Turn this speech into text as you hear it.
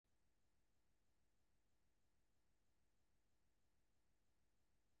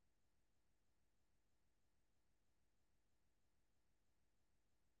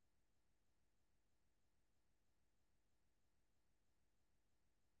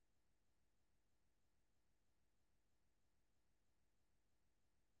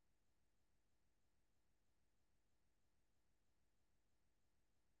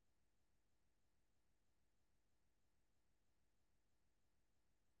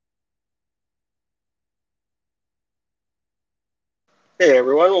Hey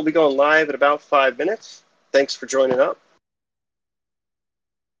everyone, we'll be going live in about 5 minutes. Thanks for joining up.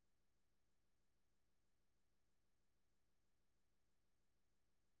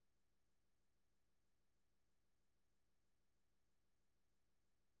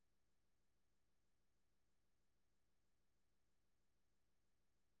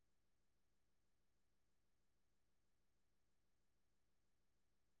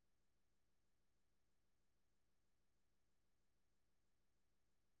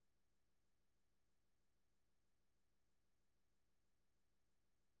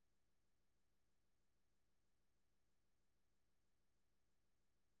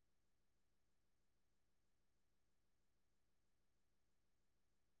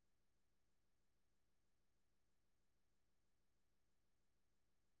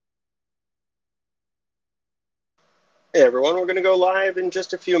 Hey everyone, we're going to go live in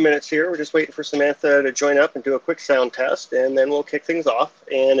just a few minutes here. We're just waiting for Samantha to join up and do a quick sound test, and then we'll kick things off.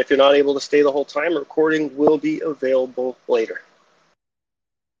 And if you're not able to stay the whole time, a recording will be available later.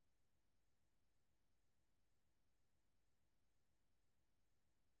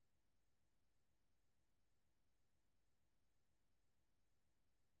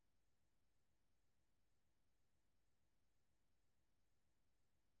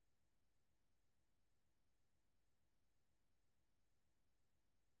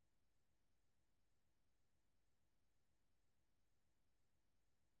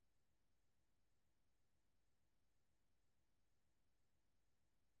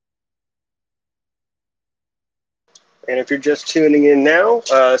 And if you're just tuning in now,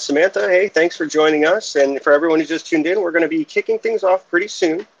 Samantha, hey, thanks for joining us. And for everyone who just tuned in, we're going to be kicking things off pretty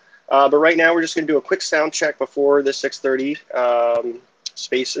soon. But right now, we're just going to do a quick sound check before the 6:30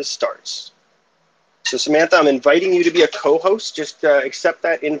 Spaces starts. So Samantha, I'm inviting you to be a co-host. Just accept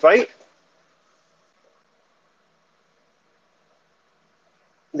that invite.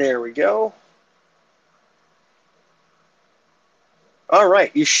 There we go. All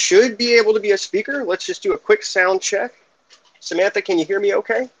right, you should be able to be a speaker. Let's just do a quick sound check. Samantha, can you hear me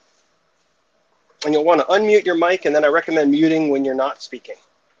okay? And you'll want to unmute your mic, and then I recommend muting when you're not speaking.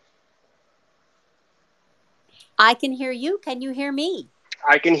 I can hear you. Can you hear me?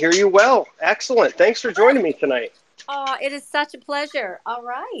 I can hear you well. Excellent. Thanks for joining me tonight. Oh, it is such a pleasure. All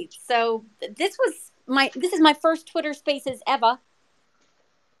right. So this is my first Twitter Spaces ever.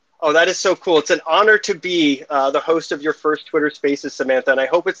 Oh, that is so cool. It's an honor to be the host of your first Twitter Spaces, Samantha, and I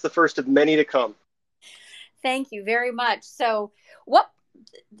hope it's the first of many to come. Thank you very much. So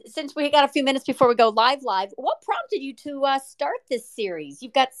since we got a few minutes before we go live, what prompted you to start this series?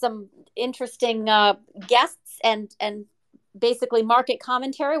 You've got some interesting guests and basically market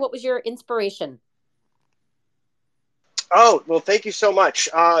commentary. What was your inspiration? Oh, well, thank you so much.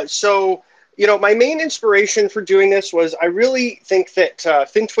 My main inspiration for doing this was I really think that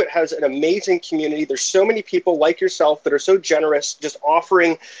FinTwit has an amazing community. There's so many people like yourself that are so generous, just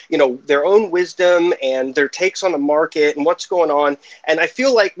offering, their own wisdom and their takes on the market and what's going on. And I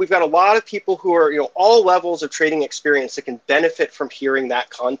feel like we've got a lot of people who are, all levels of trading experience that can benefit from hearing that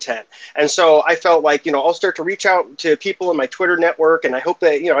content. And so I felt like, I'll start to reach out to people in my Twitter network, and I hope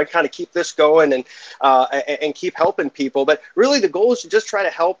that, I kind of keep this going and keep helping people. But really the goal is to just try to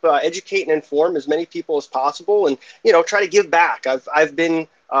help educate and inform as many people as possible, and try to give back. I've been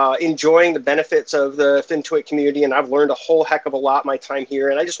enjoying the benefits of the FinTwit community, and I've learned a whole heck of a lot my time here,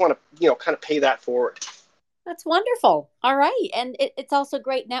 and I just want to kind of pay that forward. That's wonderful. All right. And it's also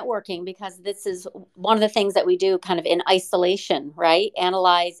great networking, because this is one of the things that we do kind of in isolation, right?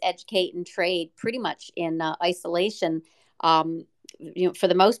 Analyze, educate, and trade pretty much in isolation, for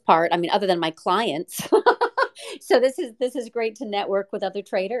the most part. I mean, other than my clients. So this is great to network with other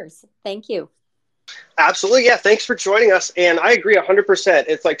traders. Thank you. Absolutely. Yeah. Thanks for joining us. And I agree 100%.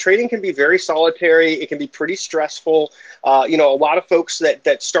 It's like trading can be very solitary. It can be pretty stressful. A lot of folks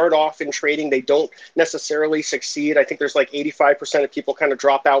that start off in trading, they don't necessarily succeed. I think there's like 85% of people kind of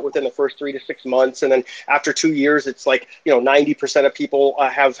drop out within the first 3 to 6 months. And then after 2 years, it's like, 90% of people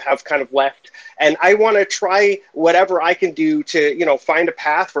have kind of left. And I want to try whatever I can do to, find a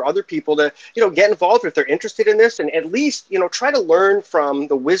path for other people to, get involved if they're interested in this, and at least, try to learn from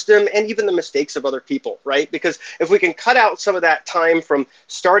the wisdom and even the mistakes of other people, right? Because if we can cut out some of that time from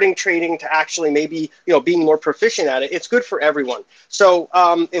starting trading to actually maybe, being more proficient at it, it's good for everyone. So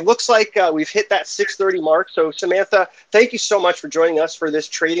it looks like we've hit that 6:30 mark. So Samantha, thank you so much for joining us for this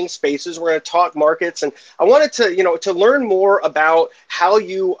Trading Spaces. We're going to talk markets, and I wanted to, to learn more about how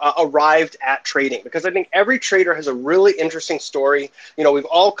you arrived at trading, because I think every trader has a really interesting story. We've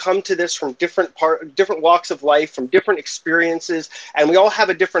all come to this from different walks of life, from different experiences, and we all have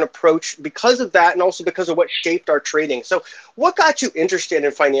a different approach because of that, and also because of what shaped our trading. So, what got you interested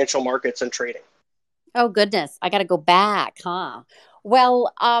in financial markets and trading? Oh goodness, I got to go back, huh?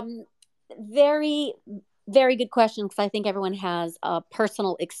 Well, very, very good question because I think everyone has a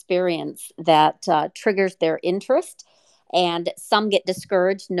personal experience that triggers their interest. And some get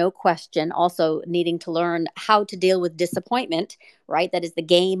discouraged, no question. Also, needing to learn how to deal with disappointment, right? That is the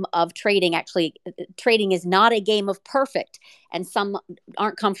game of trading. Actually, trading is not a game of perfect, and some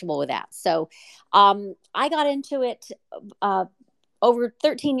aren't comfortable with that. So, I got into it uh, over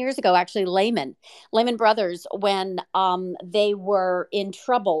 13 years ago, actually. Lehman Brothers, when they were in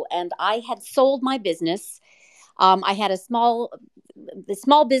trouble, and I had sold my business. I had the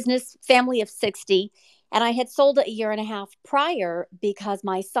small business family of 60, and I had sold it a year and a half prior because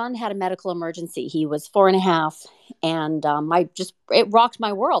my son had a medical emergency. He was 4.5, and it rocked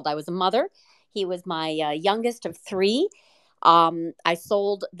my world. I was a mother. He was my youngest of three. I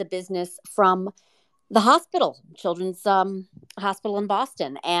sold the business from the hospital, Children's Hospital in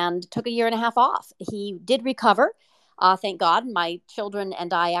Boston, and took a year and a half off. He did recover. Thank God. My children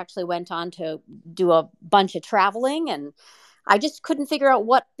and I actually went on to do a bunch of traveling, and I just couldn't figure out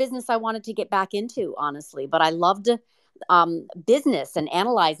what business I wanted to get back into, honestly. But I loved business and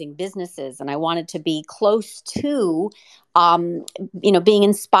analyzing businesses, and I wanted to be close to, um, being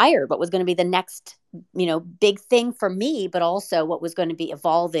inspired. What was going to be the next, big thing for me, but also what was going to be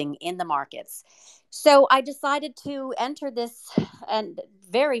evolving in the markets. So I decided to enter this, and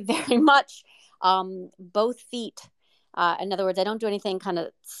very, very much both feet. In other words, I don't do anything kind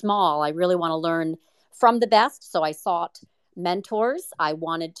of small. I really want to learn from the best. So I sought mentors. I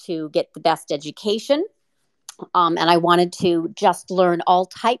wanted to get the best education. And I wanted to just learn all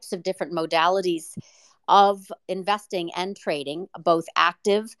types of different modalities of investing and trading, both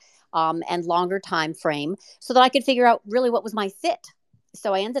active and longer time frame, so that I could figure out really what was my fit.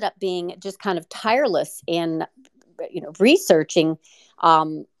 So I ended up being just kind of tireless in, researching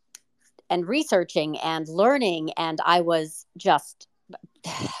um, and learning, and I was just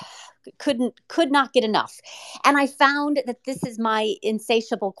could not get enough. And I found that this is my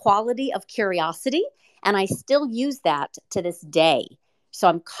insatiable quality of curiosity, and I still use that to this day. So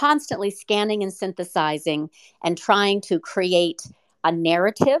I'm constantly scanning and synthesizing and trying to create a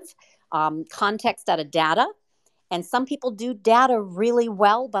narrative, context out of data. And some people do data really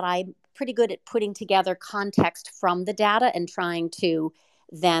well, but I'm pretty good at putting together context from the data and trying to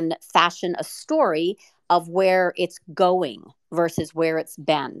then fashion a story of where it's going versus where it's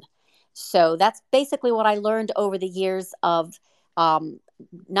been. So that's basically what I learned over the years of um,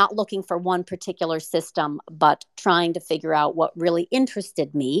 not looking for one particular system, but trying to figure out what really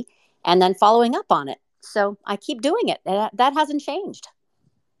interested me and then following up on it. So I keep doing it. That hasn't changed.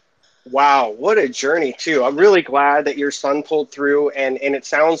 Wow, what a journey too. I'm really glad that your son pulled through, and it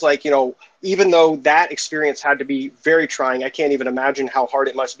sounds like, even though that experience had to be very trying, I can't even imagine how hard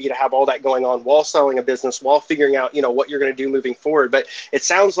it must be to have all that going on while selling a business, while figuring out, what you're going to do moving forward. But it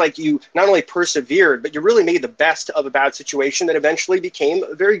sounds like you not only persevered, but you really made the best of a bad situation that eventually became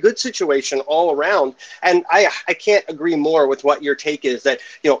a very good situation all around. And I can't agree more with what your take is, that,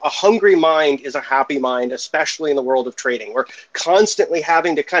 a hungry mind is a happy mind, especially in the world of trading. We're constantly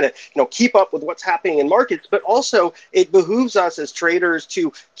having to kind of, keep up with what's happening in markets, but also it behooves us as traders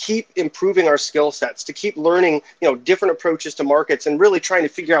to keep improving our skill sets, to keep learning, different approaches to markets, and really trying to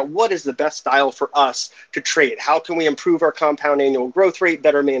figure out what is the best style for us to trade. How can we improve our compound annual growth rate,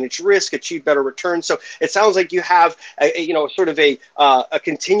 better manage risk, achieve better returns? So it sounds like you have sort of a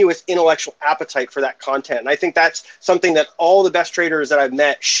continuous intellectual appetite for that content. And I think that's something that all the best traders that I've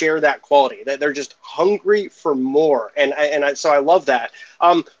met share, that quality, that they're just hungry for more. So I love that.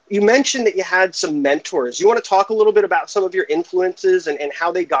 You mentioned that you had some mentors. You want to talk a little bit about some of your influences and how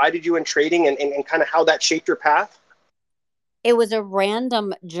they guided you in trading, and kind of how that shaped your path? It was a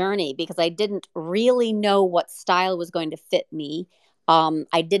random journey because I didn't really know what style was going to fit me.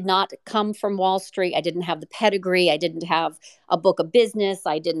 I did not come from Wall Street. I didn't have the pedigree. I didn't have a book of business.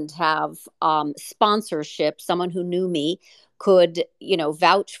 I didn't have sponsorship. Someone who knew me could,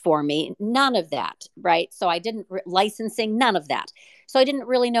 vouch for me. None of that, right? So I didn't licensing, none of that. So I didn't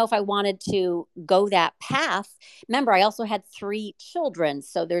really know if I wanted to go that path. Remember, I also had three children,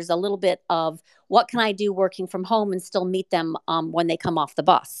 so there's a little bit of what can I do working from home and still meet them when they come off the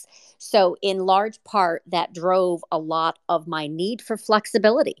bus. So, in large part, that drove a lot of my need for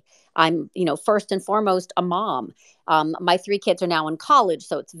flexibility. I'm, first and foremost, a mom. My three kids are now in college,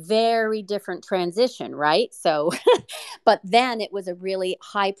 so it's very different transition, right? So, but then it was a really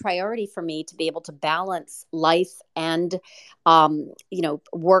high priority for me to be able to balance life and,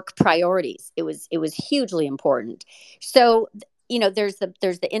 work priorities. It was hugely important. So, there's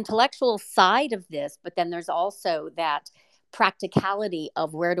the intellectual side of this, but then there's also that practicality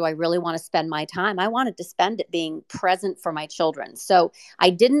of where do I really want to spend my time. I wanted to spend it being present for my children. So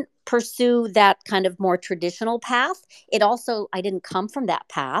I didn't pursue that kind of more traditional path. I didn't come from that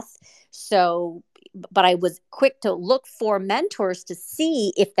path. So, but I was quick to look for mentors to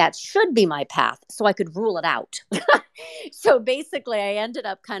see if that should be my path so I could rule it out. So basically, I ended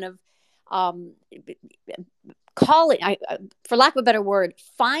up kind of um, calling, for lack of a better word,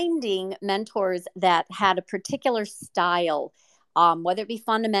 finding mentors that had a particular style, whether it be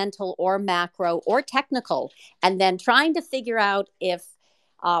fundamental or macro or technical, and then trying to figure out if,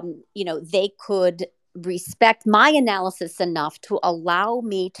 they could respect my analysis enough to allow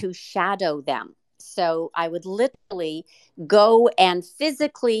me to shadow them. So I would literally go and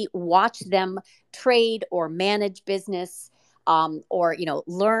physically watch them trade or manage business, or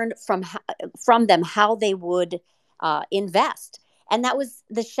learn from them how they would invest. And that was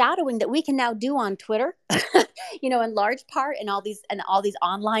the shadowing that we can now do on Twitter, in large part, and all these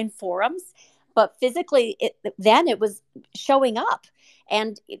online forums. But physically, then it was showing up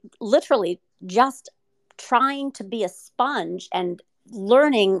and literally just trying to be a sponge and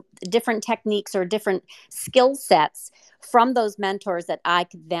learning different techniques or different skill sets from those mentors that I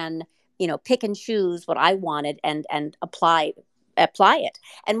could then pick and choose what I wanted and apply it.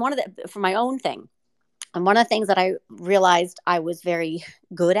 And for my own thing, and one of the things that I realized I was very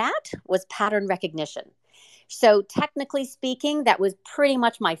good at was pattern recognition. So technically speaking, that was pretty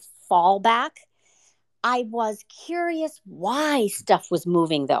much my fallback. I was curious why stuff was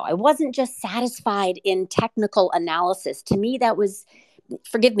moving, though. I wasn't just satisfied in technical analysis. To me, that was,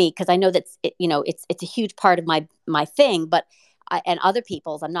 forgive me, because I know that's it's a huge part of my thing, but and other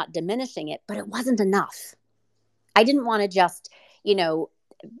people's. I'm not diminishing it, but it wasn't enough. I didn't want to just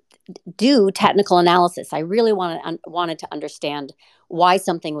do technical analysis. I really wanted to understand why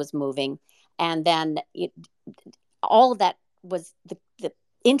something was moving, and then all of that was the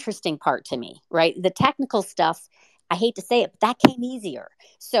interesting part to me, right? The technical stuff, I hate to say it, but that came easier.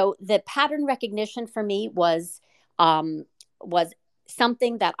 So the pattern recognition for me was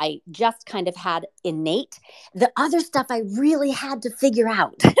something that I just kind of had innate. The other stuff I really had to figure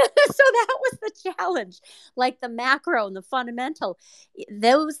out. So that was the challenge. Like the macro and the fundamental,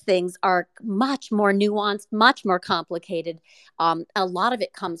 those things are much more nuanced, much more complicated. A lot of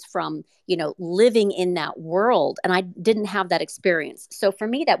it comes from, living in that world. And I didn't have that experience. So for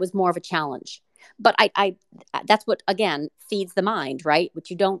me, that was more of a challenge. But I that's what, again, feeds the mind, right? What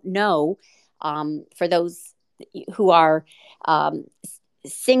you don't know, for those who are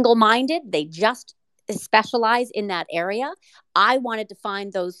single-minded, they just specialize in that area. I wanted to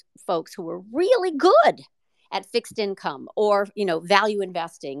find those folks who were really good at fixed income or value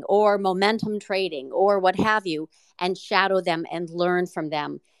investing or momentum trading or what have you, and shadow them and learn from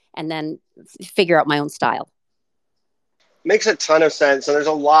them, and then figure out my own style. Makes a ton of sense. And there's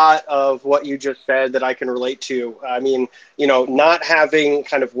a lot of what you just said that I can relate to. I mean, not having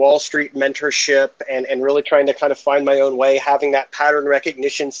kind of Wall Street mentorship and really trying to kind of find my own way, having that pattern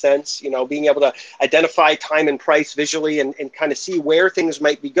recognition sense, being able to identify time and price visually and kind of see where things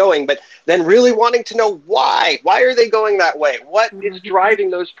might be going, but then really wanting to know why. Why are they going that way? What is driving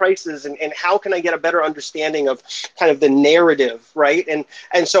those prices, and how can I get a better understanding of kind of the narrative, right?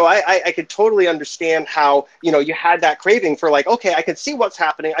 And so I could totally understand how, you had that craving for like, okay, I can see what's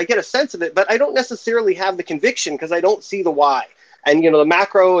happening. I get a sense of it, but I don't necessarily have the conviction because I don't see the why. And, the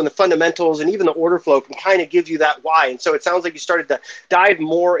macro and the fundamentals and even the order flow can kind of give you that why. And so it sounds like you started to dive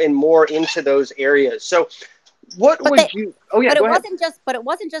more and more into those areas. So what but would they, you, oh yeah, but go it ahead.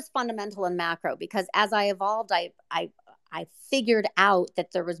 wasn't just fundamental and macro, because as I evolved, I figured out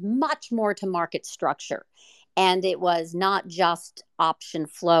that there was much more to market structure. And it was not just option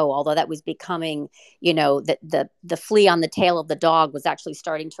flow, although that was becoming, the flea on the tail of the dog was actually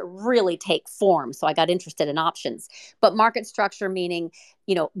starting to really take form. So I got interested in options. But market structure, meaning,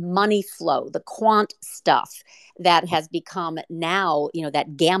 money flow, the quant stuff that has become now,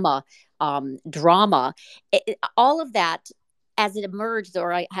 that gamma drama, all of that, as it emerged,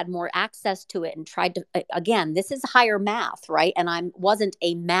 or I had more access to it and tried to, again, this is higher math, right? And I wasn't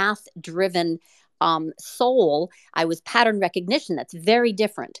a math driven soul. I was pattern recognition. That's very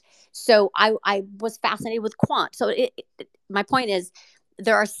different. So I was fascinated with quant. So my point is,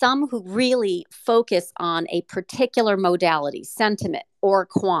 there are some who really focus on a particular modality, sentiment or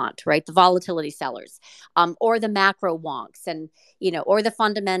quant, right? The volatility sellers, or the macro wonks, and or the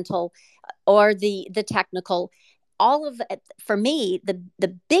fundamental, or the technical. All of it, for me,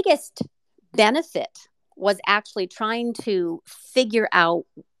 the biggest benefit was actually trying to figure out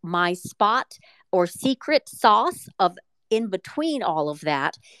my spot or secret sauce of in between all of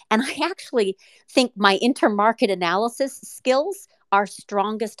that. And I actually think my intermarket analysis skills are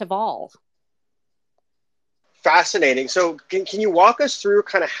strongest of all. Fascinating. So can you walk us through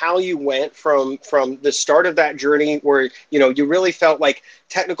kind of how you went from the start of that journey where, you really felt like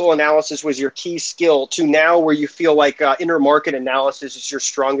technical analysis was your key skill to now where you feel like intermarket analysis is your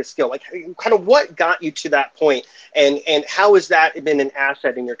strongest skill? Like kind of what got you to that point, and how has that been an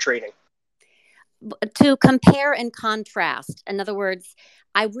asset in your trading? To compare and contrast. In other words,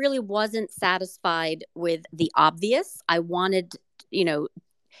 I really wasn't satisfied with the obvious. I wanted, you know,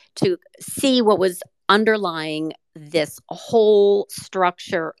 to see what was underlying this whole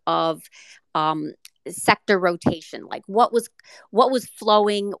structure of um, sector rotation, like what was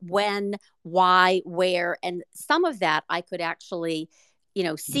flowing, when, why, where, and some of that I could actually,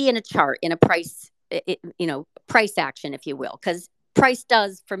 see in a chart, in a price action, if you will, because price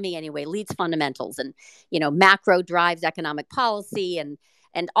does, for me anyway, leads fundamentals, and macro drives economic policy, and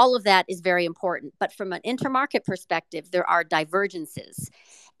all of that is very important. But from an intermarket perspective, there are divergences.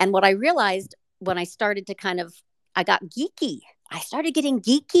 And what I realized when I started to I got geeky. I started getting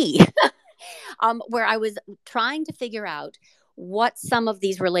geeky, where I was trying to figure out what some of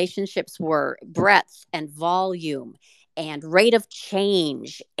these relationships were: breadth and volume and rate of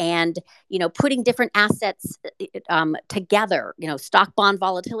change, and putting different assets together. Stock bond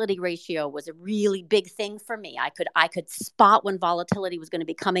volatility ratio was a really big thing for me. I could spot when volatility was going to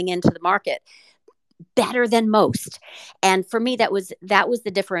be coming into the market better than most. And for me, that was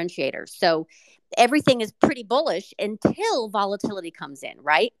the differentiator. So everything is pretty bullish until volatility comes in,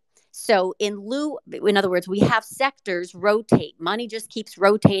 right? So in other words, we have sectors rotate. Money just keeps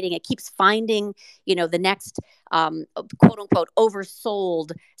rotating. It keeps finding, the next quote unquote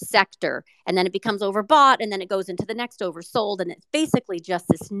oversold sector, and then it becomes overbought, and then it goes into the next oversold, and it's basically just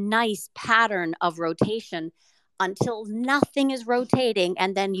this nice pattern of rotation until nothing is rotating,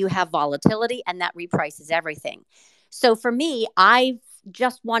 and then you have volatility, and that reprices everything. So for me, I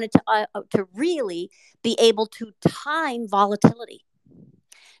just wanted to really be able to time volatility.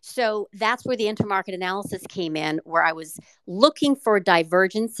 So that's where the intermarket analysis came in, where I was looking for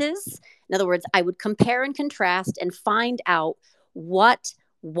divergences. In other words, I would compare and contrast and find out what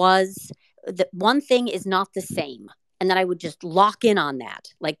was the one thing is not the same. And then I would just lock in on that.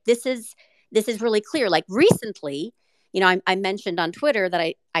 Like this is really clear. Like recently, I mentioned on Twitter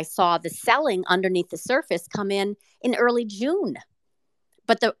that I saw the selling underneath the surface come in early June.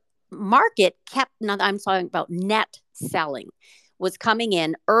 But the market kept, now I'm talking about net selling, was coming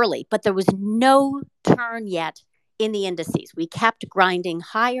in early, but there was no turn yet in the indices. We kept grinding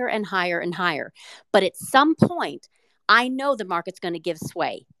higher and higher and higher. But at some point, I know the market's going to give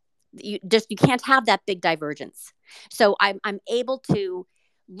sway. You can't have that big divergence. So I'm able to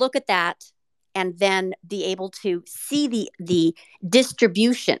look at that and then be able to see the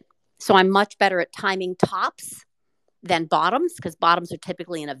distribution. So I'm much better at timing tops than bottoms, because bottoms are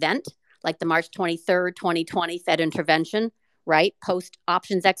typically an event, like the March 23rd, 2020 Fed intervention, right? Post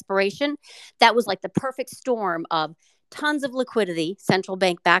options expiration. That was like the perfect storm of tons of liquidity, central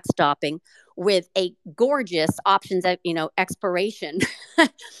bank backstopping, with a gorgeous options, expiration,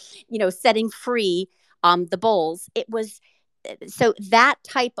 setting free the bulls. It was, so that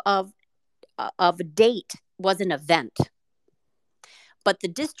type of date was an event. But the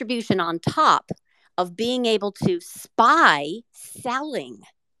distribution on top of being able to spy selling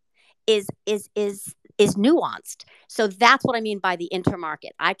is nuanced. So that's what I mean by the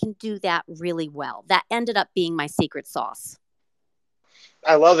intermarket. I can do that really well. That ended up being my secret sauce.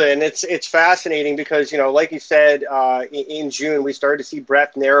 I love it, and it's fascinating because like you said, in June we started to see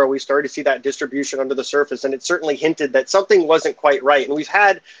breadth narrow. We started to see that distribution under the surface, and it certainly hinted that something wasn't quite right. And we've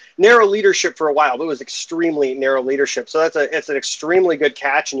had narrow leadership for a while, but it was extremely narrow leadership. So it's an extremely good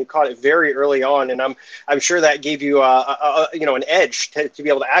catch, and you caught it very early on. And I'm sure that gave you an edge to be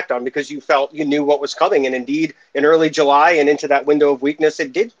able to act on, because you felt you knew what was coming. And indeed, in early July and into that window of weakness,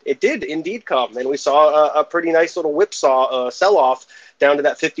 it did indeed come, and we saw a pretty nice little whipsaw sell off down to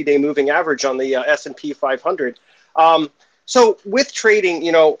that 50-day moving average on the S&P 500. So with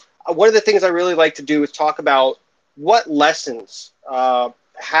trading, one of the things I really like to do is talk about what lessons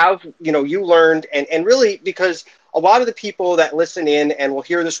have you learned, and really, because a lot of the people that listen in and will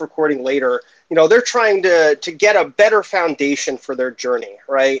hear this recording later, they're trying to get a better foundation for their journey,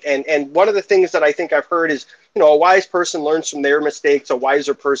 right? And one of the things that I think I've heard is, a wise person learns from their mistakes, a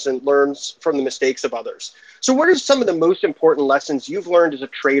wiser person learns from the mistakes of others. So what are some of the most important lessons you've learned as a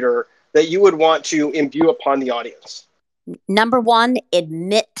trader that you would want to imbue upon the audience? Number one,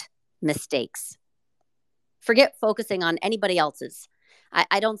 admit mistakes. Forget focusing on anybody else's.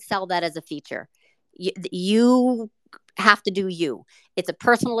 I don't sell that as a feature. You have to do you. It's a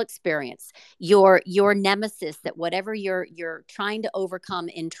personal experience. Your nemesis, that whatever you're trying to overcome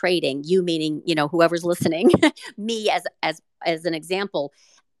in trading, you meaning, whoever's listening, me as an example,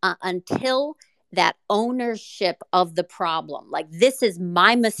 until that ownership of the problem. Like, this is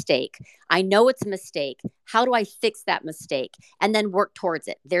my mistake. I know it's a mistake. How do I fix that mistake? And then work towards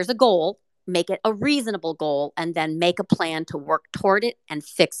it. There's a goal, make it a reasonable goal, and then make a plan to work toward it and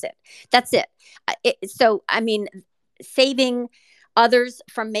fix it. That's it. So, I mean, saving others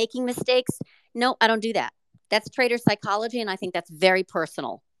from making mistakes, no, I don't do that. That's trader psychology, and I think that's very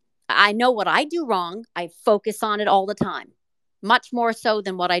personal. I know what I do wrong. I focus on it all the time, much more so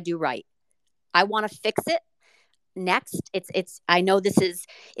than what I do right. I want to fix it next. I know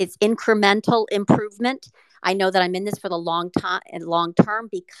it's incremental improvement. I know that I'm in this for the long term,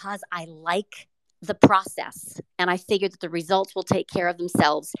 because I like the process, and I figure that the results will take care of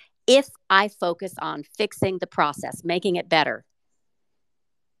themselves if I focus on fixing the process, making it better.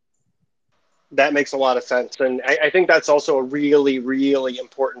 That makes a lot of sense. And I think that's also a really, really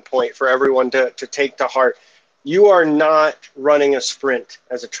important point for everyone to take to heart. You are not running a sprint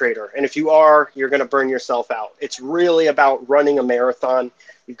as a trader. And if you are, you're going to burn yourself out. It's really about running a marathon.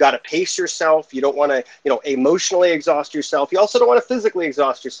 You've got to pace yourself. You don't want to, emotionally exhaust yourself. You also don't want to physically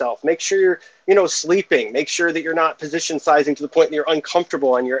exhaust yourself. Make sure you're, sleeping. Make sure that you're not position sizing to the point that you're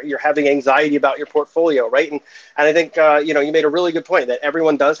uncomfortable and you're having anxiety about your portfolio, right? And I think, you made a really good point that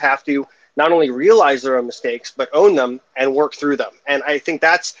everyone does have to not only realize their own mistakes, but own them and work through them. And I think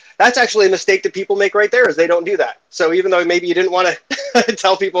that's actually a mistake that people make right there, is they don't do that. So even though maybe you didn't want to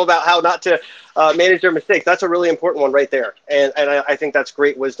tell people about how not to manage their mistakes, that's a really important one right there. And I think that's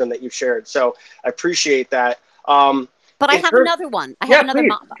great wisdom that you've shared. So I appreciate that. But I have another one. I have another.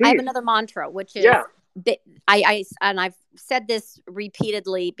 Please, I have please. another mantra, which is, Yeah. and I've said this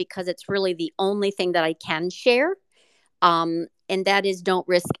repeatedly because it's really the only thing that I can share. And that is, don't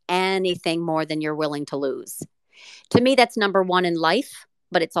risk anything more than you're willing to lose. To me, that's number one in life,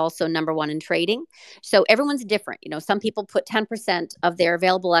 but it's also number one in trading. So everyone's different. Some people put 10% of their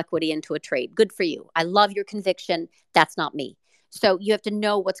available equity into a trade. Good for you. I love your conviction. That's not me. So you have to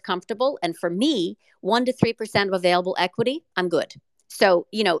know what's comfortable. And for me, 1 to 3% of available equity, I'm good. So,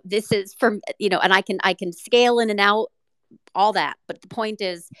 this is and I can scale in and out, all that. But the point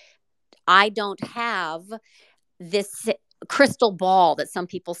is, I don't have this crystal ball that some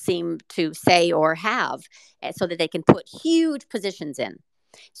people seem to say or have, so that they can put huge positions in.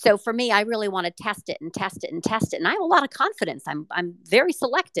 So for me, I really want to test it and test it and test it. And I have a lot of confidence. I'm very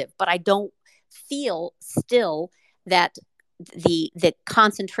selective, but I don't feel still that the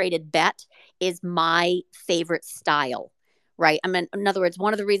concentrated bet is my favorite style. Right. I mean, in other words,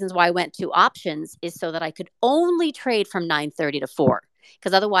 one of the reasons why I went to options is so that I could only trade from 9:30 to 4,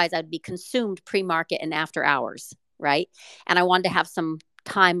 because otherwise I'd be consumed pre-market and after hours. Right. And I wanted to have some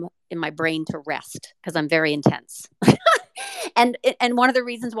time in my brain to rest, because I'm very intense. and one of the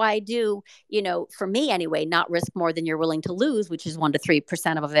reasons why I do, for me anyway, not risk more than you're willing to lose, which is 1 to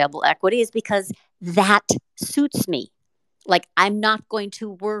 3% of available equity, is because that suits me. Like, I'm not going to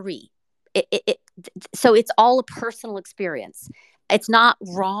worry. So it's all a personal experience. It's not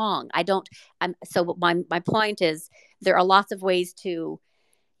wrong. So my point is, there are lots of ways to,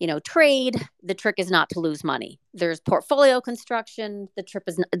 trade. The trick is not to lose money. There's portfolio construction.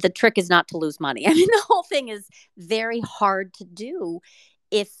 The trick is not to lose money. I mean, the whole thing is very hard to do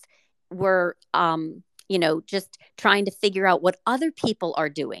if we're, just trying to figure out what other people are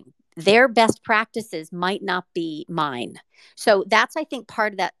doing. Their best practices might not be mine. So that's, I think,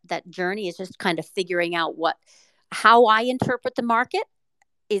 part of that journey, is just kind of figuring out how I interpret the market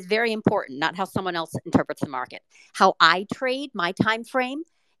is very important, not how someone else interprets the market. How I trade, my time frame,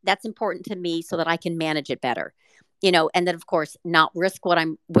 that's important to me, so that I can manage it better. And then, of course, not risk what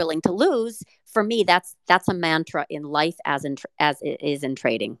I'm willing to lose. For me, that's a mantra in life, as it is in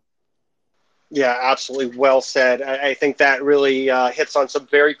trading. Yeah, absolutely. Well said. I think that really hits on some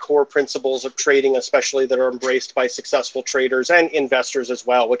very core principles of trading, especially that are embraced by successful traders and investors as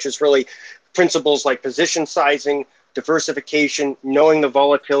well, which is really principles like position sizing, diversification, knowing the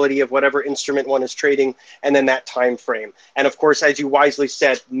volatility of whatever instrument one is trading, and then that time frame. And of course, as you wisely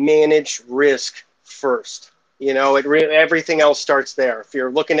said, manage risk first. Everything else starts there. If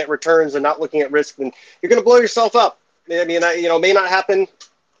you're looking at returns and not looking at risk, then you're going to blow yourself up. I mean, may not happen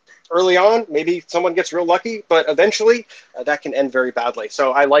early on, maybe someone gets real lucky, but eventually that can end very badly.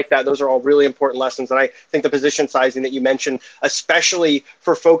 So I like that. Those are all really important lessons. And I think the position sizing that you mentioned, especially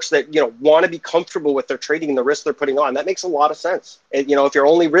for folks that, want to be comfortable with their trading and the risk they're putting on, that makes a lot of sense. And, if you're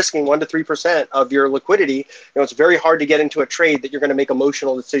only risking 1 to 3% of your liquidity, it's very hard to get into a trade that you're going to make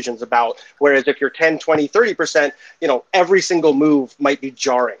emotional decisions about. Whereas if you're 10, 20, 30%, every single move might be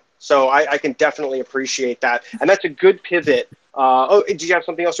jarring. So I can definitely appreciate that. And that's a good pivot. Did you have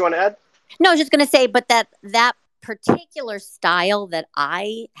something else you want to add? No, I was just going to say, but that particular style that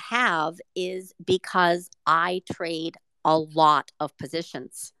I have is because I trade a lot of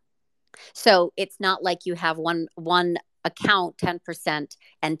positions. So it's not like you have one account 10%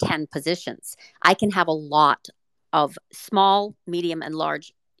 and 10 positions. I can have a lot of small, medium, and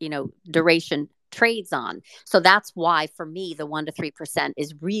large, duration trades on. So that's why for me the 1 to 3%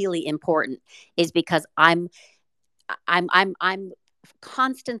 is really important, is because I'm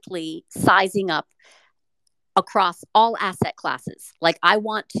constantly sizing up across all asset classes. Like I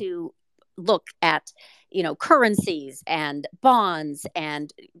want to look at, currencies and bonds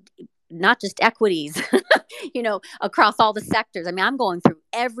and not just equities, across all the sectors. I mean, I'm going through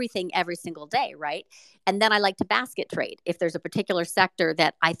everything every single day, right? And then I like to basket trade. If there's a particular sector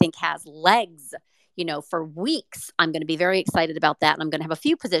that I think has legs, for weeks, I'm going to be very excited about that. And I'm going to have a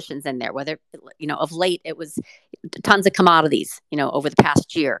few positions in there, whether, of late it was tons of commodities, over the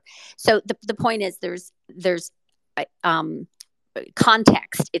past year. So the point is there's um,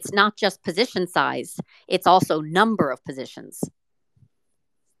 context. It's not just position size. It's also number of positions.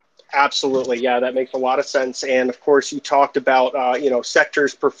 Absolutely. Yeah, that makes a lot of sense. And of course, you talked about,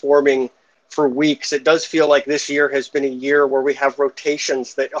 sectors performing for weeks. It does feel like this year has been a year where we have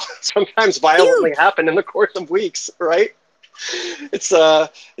rotations that sometimes violently Huge. happen in the course of weeks, right? It's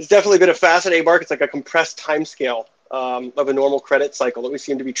definitely been a fascinating market. It's like a compressed timescale of a normal credit cycle that we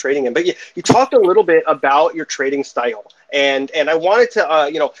seem to be trading in. But you talked a little bit about your trading style, and I wanted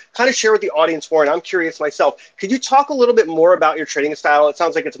to kind of share with the audience more. And I'm curious myself. Could you talk a little bit more about your trading style? It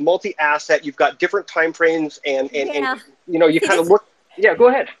sounds like it's multi-asset. You've got different time frames, and Yeah. you See, kind of this look. Yeah, go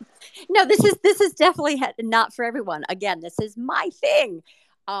ahead. no, this is definitely not for everyone. Again, this is my thing.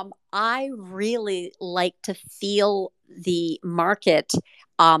 I really like to feel the market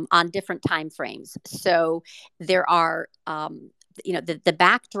on different time frames. So there are, the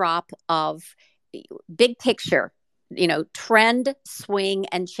backdrop of big picture, trend, swing,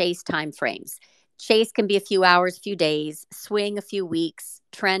 and chase time frames. Chase can be a few hours, few days, swing a few weeks,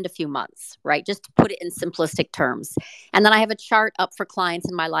 trend a few months, right? Just to put it in simplistic terms. And then I have a chart up for clients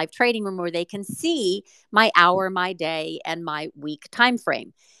in my live trading room where they can see my hour, my day, and my week time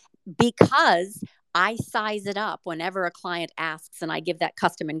frame, because I size it up whenever a client asks and I give that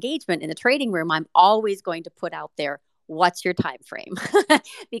custom engagement in the trading room. I'm always going to put out there, what's your time frame?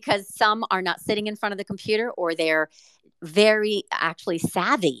 Because some are not sitting in front of the computer, or they're very actually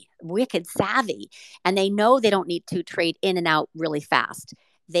savvy, wicked savvy, and they know they don't need to trade in and out really fast.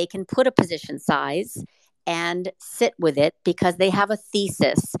 They can put a position size and sit with it because they have a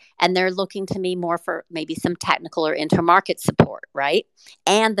thesis and they're looking to me more for maybe some technical or intermarket support, right?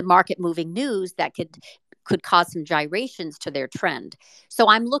 And the market moving news that could cause some gyrations to their trend. So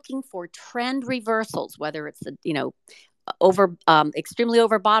I'm looking for trend reversals, whether it's over extremely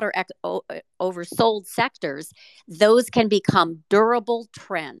overbought or oversold sectors. Those can become durable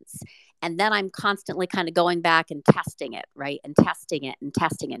trends. And then I'm constantly kind of going back and testing it, right? And testing it and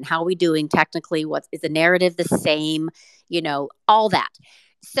testing it. And how are we doing technically? What is the narrative the same? All that.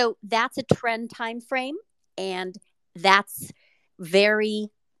 So that's a trend time frame. And that's very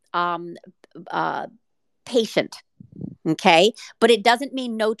um, uh, patient. Okay. But it doesn't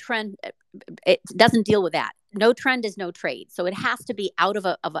mean no trend. It doesn't deal with that. No trend is no trade. So it has to be out of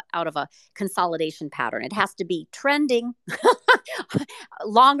a consolidation pattern. It has to be trending,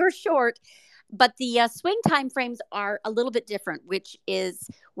 long or short. But the swing time frames are a little bit different, which is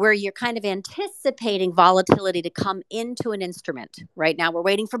where you're kind of anticipating volatility to come into an instrument. Right now, we're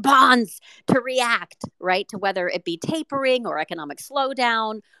waiting for bonds to react, right, to whether it be tapering or economic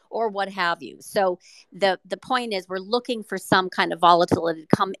slowdown or what have you. So the point is, we're looking for some kind of volatility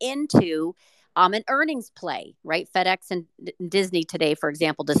to come into an earnings play, right? FedEx and Disney today, for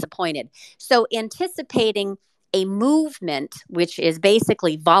example, disappointed. So anticipating a movement, which is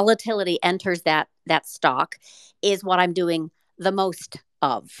basically volatility enters that stock, is what I'm doing the most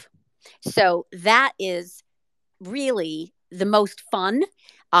of. So that is really the most fun,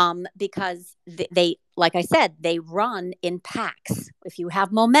 because they, like I said, they run in packs. If you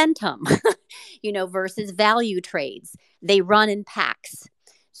have momentum, versus value trades, they run in packs.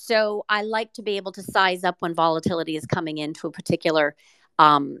 So I like to be able to size up when volatility is coming into a particular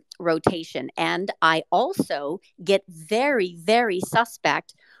rotation. And I also get very, very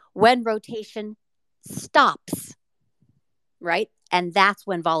suspect when rotation stops, right? And that's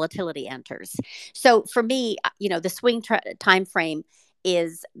when volatility enters. So for me, the swing time frame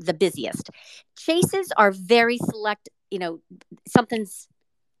is the busiest. Chases are very select, something's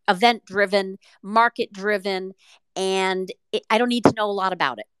event driven, market driven, and I don't need to know a lot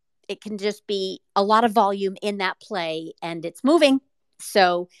about it. It can just be a lot of volume in that play and it's moving.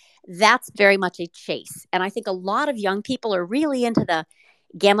 So that's very much a chase. And I think a lot of young people are really into the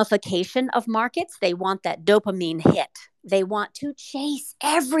gamification of markets. They want that dopamine hit. They want to chase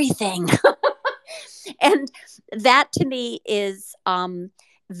everything. And that to me is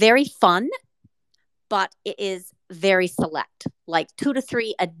very fun, but it is very select, like 2 to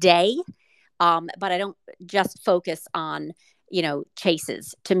 3 a day. But I don't just focus on,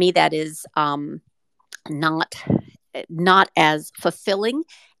 chases. To me, that is not as fulfilling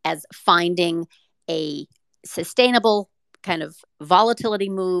as finding a sustainable kind of volatility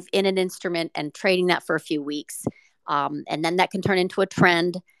move in an instrument and trading that for a few weeks. And then that can turn into a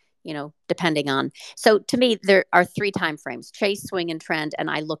trend, depending on. So to me, there are 3 time frames: chase, swing, and trend. And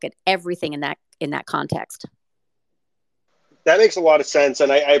I look at everything in that context. That makes a lot of sense,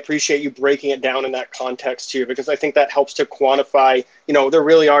 and I appreciate you breaking it down in that context too, because I think that helps to quantify. There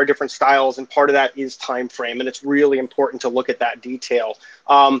really are different styles, and part of that is time frame, and it's really important to look at that detail.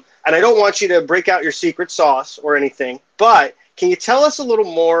 And I don't want you to break out your secret sauce or anything, but can you tell us a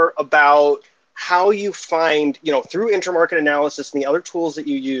little more about how you find, through intermarket analysis and the other tools that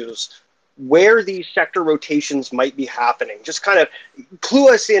you use, where these sector rotations might be happening? Just kind of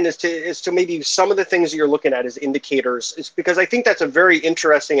clue us in as to maybe some of the things that you're looking at as indicators, is because I think that's a very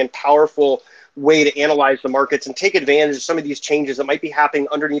interesting and powerful way to analyze the markets and take advantage of some of these changes that might be happening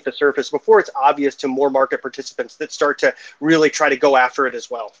underneath the surface before it's obvious to more market participants that start to really try to go after it as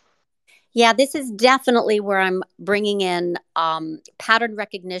well. Yeah, this is definitely where I'm bringing in pattern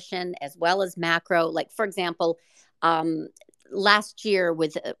recognition as well as macro. Like, for example, um, last year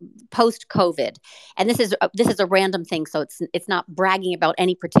with post COVID, and this is a random thing, so it's not bragging about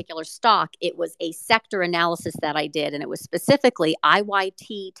any particular stock. It was a sector analysis that I did, and it was specifically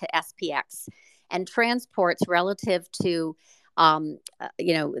IYT to SPX and transports relative to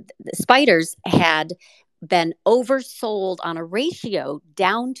the spiders had been oversold on a ratio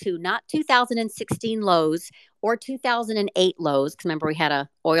down to not 2016 lows or 2008 lows. Because remember, we had a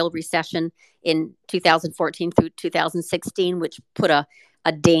oil recession in 2014 through 2016, which put a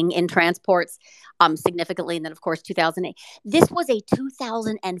ding in transports significantly. And then, of course, 2008. This was a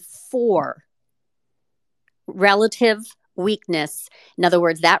 2004 relative weakness. In other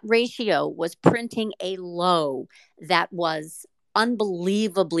words, that ratio was printing a low that was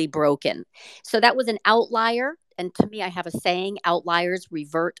unbelievably broken. So that was an outlier. And to me, I have a saying: outliers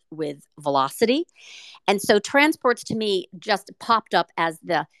revert with velocity. And so transports to me just popped up as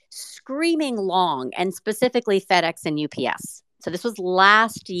the screaming long, and specifically FedEx and UPS. So this was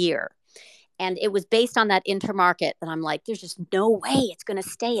last year. And it was based on that intermarket. And I'm like, there's just no way it's going to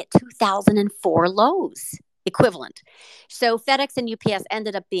stay at 2004 lows equivalent. So FedEx and UPS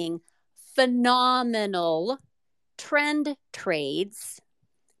ended up being phenomenal trend trades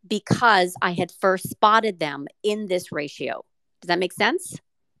because I had first spotted them in this ratio. Does that make sense?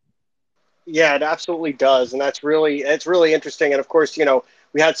 Yeah, it absolutely does, and it's really interesting. And of course,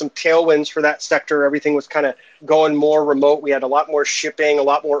 we had some tailwinds for that sector. Everything was kind of going more remote. We had a lot more shipping, a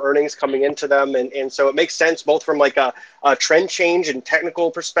lot more earnings coming into them, and so it makes sense both from like a trend change and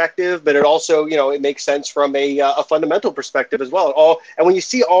technical perspective, but it also it makes sense from a fundamental perspective as well. And when you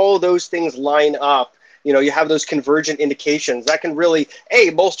see all those things line up, you have those convergent indications that can really A,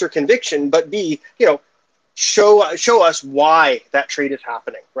 bolster conviction, but B, show us why that trade is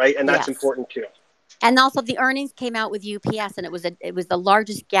happening, right? And that's Yes. important too. And also the earnings came out with UPS, and it was the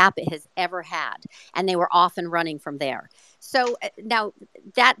largest gap it has ever had, and they were off and running from there. So now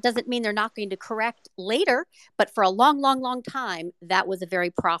that doesn't mean they're not going to correct later, but for a long, long, long time, that was a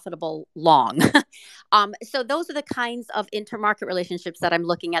very profitable long. So those are the kinds of intermarket relationships that I'm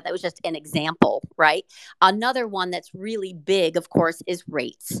looking at. That was just an example, right? Another one that's really big, of course, is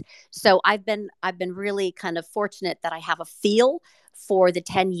rates. So I've been really kind of fortunate that I have a feel for the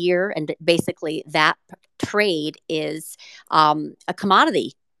 10-year, and basically that trade is a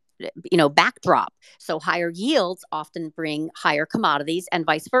commodity backdrop. So higher yields often bring higher commodities and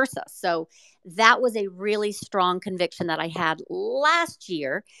vice versa. So that was a really strong conviction that I had last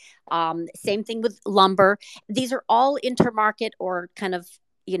year. Same thing with lumber. These are all intermarket or kind of,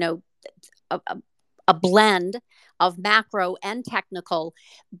 you know, a blend of macro and technical,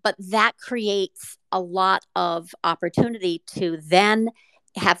 but that creates a lot of opportunity to then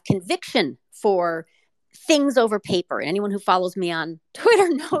have conviction for things over paper. And anyone who follows me on Twitter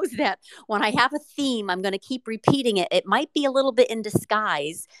knows that when I have a theme, I'm going to keep repeating it. It might be a little bit in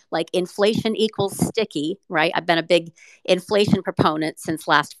disguise, like inflation equals sticky, right? I've been a big inflation proponent since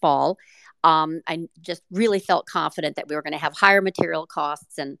last fall. I just really felt confident that we were going to have higher material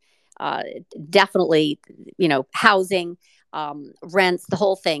costs and uh, definitely, housing, rents, the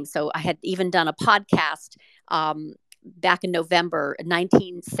whole thing. So I had even done a podcast back in November,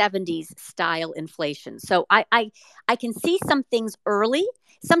 1970s style inflation. So I can see some things early.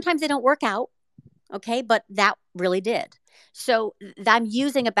 Sometimes they don't work out, okay, but that really did. So I'm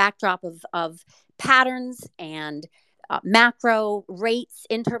using a backdrop of patterns and macro rates,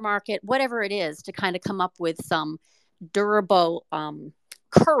 intermarket, whatever it is, to kind of come up with some durable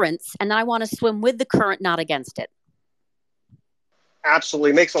currents, and then I want to swim with the current, not against it.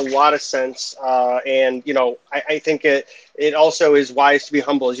 Absolutely makes a lot of sense, and I think it also is wise to be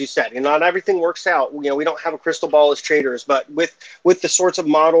humble, as you said. Not everything works out. We don't have a crystal ball as traders, but with the sorts of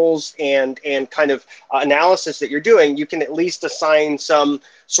models and kind of analysis that you're doing, you can at least assign some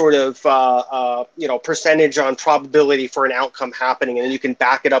sort of percentage on probability for an outcome happening, and then you can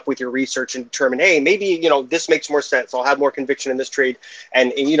back it up with your research and determine, hey, maybe this makes more sense. I'll have more conviction in this trade,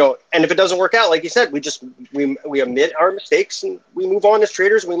 and if it doesn't work out, like you said, we admit our mistakes and we move on as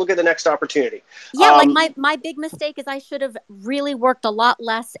traders and we look at the next opportunity. Yeah, like my big mistake is I should have really worked a lot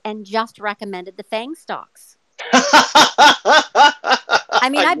less and just recommended the FANG stocks. I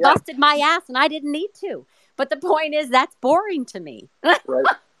mean, I busted my ass and I didn't need to. But the point is, that's boring to me.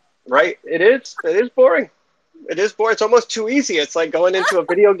 Right. It is boring. It is boring. It's almost too easy. It's like going into a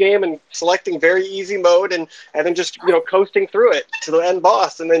video game and selecting very easy mode and then just, coasting through it to the end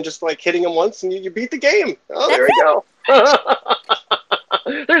boss and then just like hitting him once and you beat the game. Oh, there we go.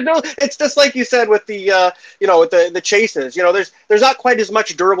 It's just like you said with the with the chases. There's not quite as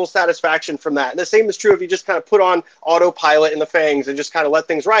much durable satisfaction from that. And the same is true if you just kind of put on autopilot in the fangs and just kind of let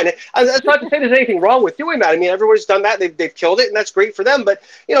things ride. And that's not to say there's anything wrong with doing that. I mean, everybody's done that. They've killed it, and that's great for them. But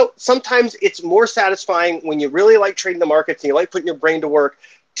sometimes it's more satisfying when you really like trading the markets and you like putting your brain to work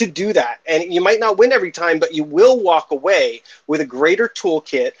to do that. And you might not win every time, but you will walk away with a greater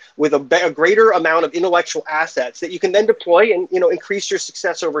toolkit, with a greater amount of intellectual assets that you can then deploy and, increase your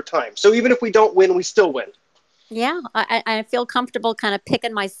success over time. So even if we don't win, we still win. Yeah, I feel comfortable kind of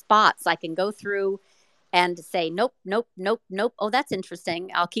picking my spots. I can go through and say, nope, nope, nope, nope. Oh, that's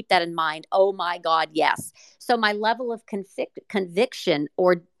interesting. I'll keep that in mind. Oh my God, yes. So my level of conviction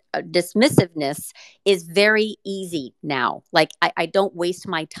or dismissiveness is very easy now. Like I don't waste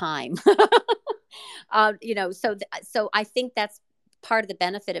my time. So I think that's part of the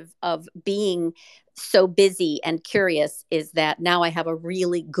benefit of being so busy and curious, is that now I have a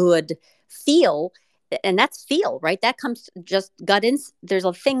really good feel. And that's feel, right? That comes just gut in. There's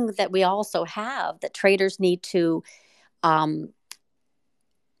a thing that we also have that traders need to um,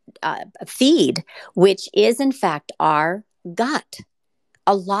 feed, which is in fact our gut.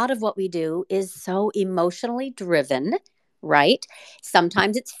 A lot of what we do is so emotionally driven, right?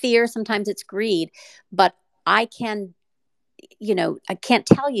 Sometimes it's fear, sometimes it's greed, but I can't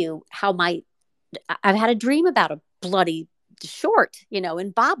tell you how I've had a dream about a bloody short,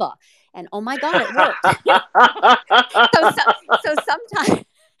 in Baba, and oh my God, it worked.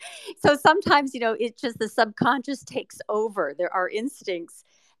 So sometimes, it's just the subconscious takes over. There are instincts,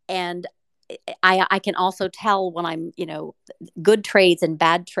 and I can also tell when I'm, good trades and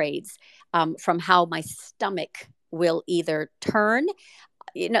bad trades from how my stomach will either turn.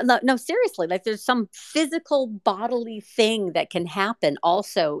 No, seriously, like there's some physical bodily thing that can happen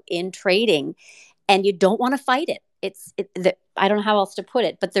also in trading, and you don't want to fight it. I don't know how else to put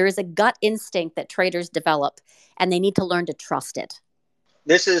it, but there is a gut instinct that traders develop, and they need to learn to trust it.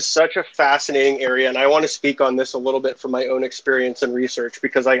 This is such a fascinating area, and I want to speak on this a little bit from my own experience and research,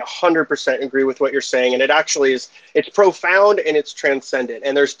 because I 100% agree with what you're saying, and it actually it's profound and it's transcendent.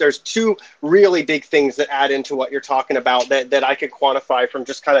 And there's two really big things that add into what you're talking about that I could quantify from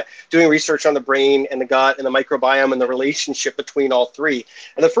just kind of doing research on the brain and the gut and the microbiome and the relationship between all three.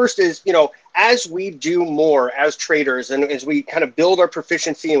 And the first is, as we do more as traders and as we kind of build our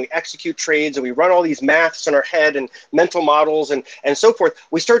proficiency and we execute trades and we run all these maths in our head and mental models and so forth,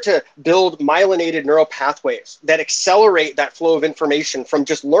 we start to build myelinated neural pathways that accelerate that flow of information from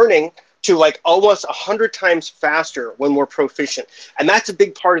just learning to like almost 100 times faster when we're proficient. And that's a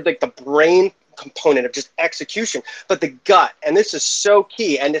big part of like the brain component of just execution, but the gut, and this is so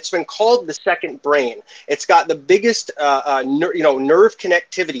key, and it's been called the second brain. It's got the biggest nerve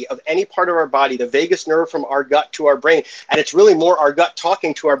connectivity of any part of our body, the vagus nerve from our gut to our brain, and it's really more our gut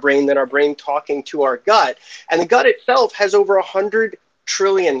talking to our brain than our brain talking to our gut. And the gut itself has over 100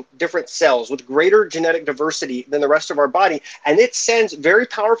 trillion different cells with greater genetic diversity than the rest of our body, and it sends very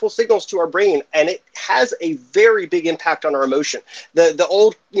powerful signals to our brain, and it has a very big impact on our emotion. The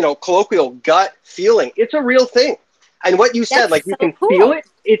old colloquial gut feeling, it's a real thing. And what you said, That's like you so can feel cool. it,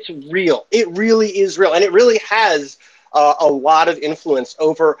 it's real. It really is real, and it really has a lot of influence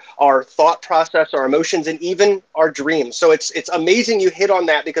over our thought process, our emotions, and even our dreams. So it's amazing you hit on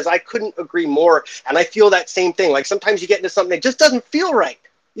that, because I couldn't agree more. And I feel that same thing. Like sometimes you get into something that just doesn't feel right.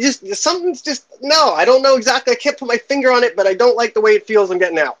 Something's just, no, I don't know exactly. I can't put my finger on it, but I don't like the way it feels. I'm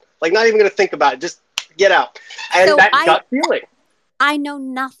getting out. Like not even going to think about it. Just get out. And So that gut feeling. I know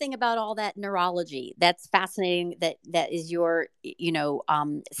nothing about all that neurology. That's fascinating. That is your,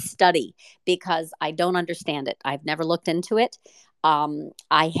 study, because I don't understand it. I've never looked into it.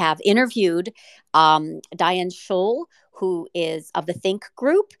 I have interviewed Diane Scholl, who is of the Think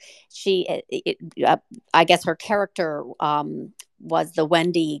Group. I guess her character was the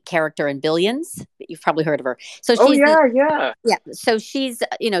Wendy character in Billions. You've probably heard of her. So Oh, she's the yeah, yeah. yeah. So she's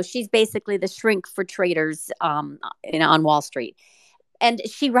basically the shrink for traders on Wall Street, and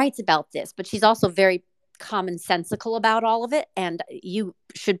she writes about this, but she's also very commonsensical about all of it. And you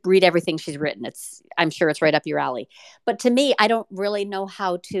should read everything she's written. I'm sure it's right up your alley. But to me, I don't really know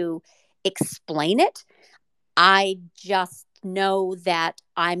how to explain it. I just know that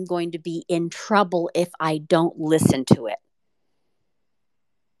I'm going to be in trouble if I don't listen to it.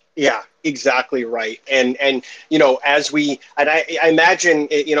 Yeah, exactly right. And I imagine,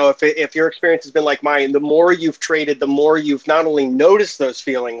 if your experience has been like mine, the more you've traded, the more you've not only noticed those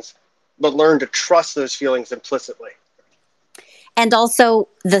feelings, but learned to trust those feelings implicitly. And also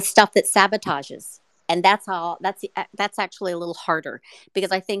the stuff that sabotages. And that's actually a little harder,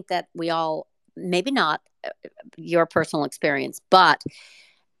 because I think that we all, maybe not your personal experience, but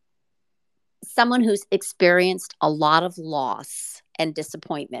someone who's experienced a lot of loss and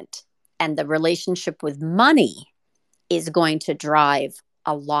disappointment, and the relationship with money is going to drive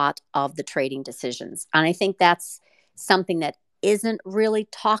a lot of the trading decisions. And I think that's something that isn't really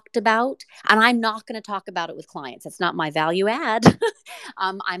talked about. And I'm not going to talk about it with clients. It's not my value add.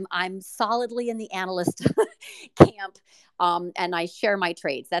 I'm solidly in the analyst camp, and I share my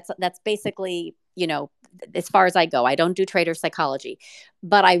trades. That's basically, as far as I go. I don't do trader psychology,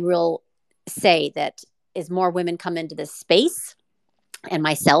 but I will say that as more women come into this space, and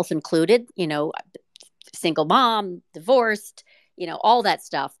myself included, single mom, divorced, all that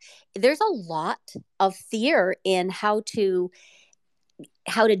stuff, there's a lot of fear in how to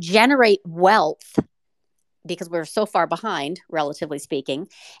generate wealth, because we're so far behind, relatively speaking,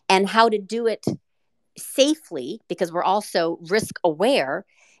 and how to do it safely, because we're also risk aware,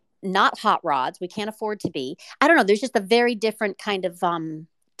 not hot rods. We can't afford to be. I don't know. There's just a very different kind of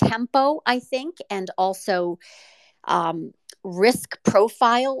tempo, I think, and also risk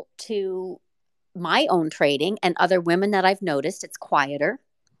profile to my own trading and other women that I've noticed. It's quieter,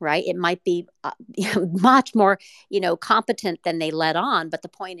 right? It might be much more, competent than they let on. But the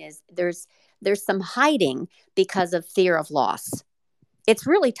point is, there's some hiding because of fear of loss. It's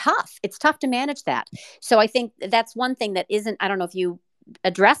really tough. It's tough to manage that. So I think that's one thing that isn't, I don't know if you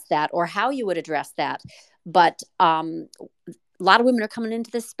address that or how you would address that, but a lot of women are coming into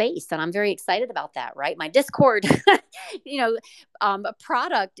this space, and I'm very excited about that, right? My Discord,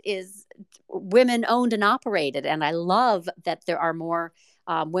 product is women owned and operated. And I love that there are more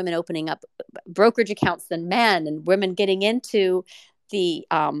women opening up brokerage accounts than men, and women getting into they're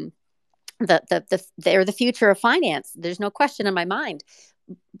the future of finance. There's no question in my mind.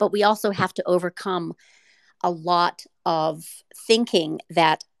 But we also have to overcome a lot of thinking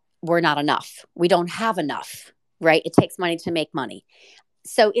that we're not enough. We don't have enough, right? It takes money to make money.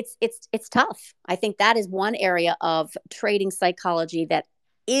 So it's tough. I think that is one area of trading psychology that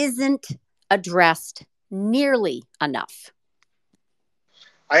isn't addressed nearly enough.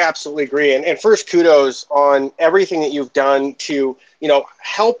 I absolutely agree. And first, kudos on everything that you've done to,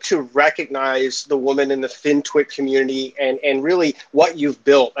 help to recognize the woman in the FinTwit community and really what you've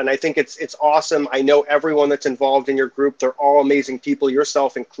built. And I think it's awesome. I know everyone that's involved in your group, they're all amazing people,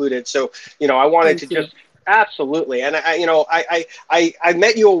 yourself included. So, I wanted Thank to you. just absolutely. And I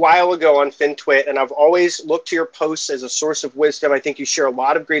met you a while ago on FinTwit, and I've always looked to your posts as a source of wisdom. I think you share a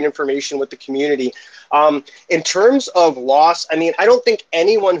lot of great information with the community. In terms of loss, I mean, I don't think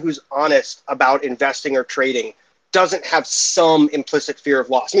anyone who's honest about investing or trading doesn't have some implicit fear of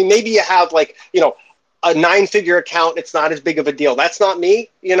loss. I mean, maybe you have like, a 9-figure account, it's not as big of a deal. That's not me,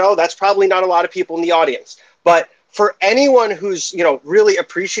 that's probably not a lot of people in the audience. But for anyone who's, really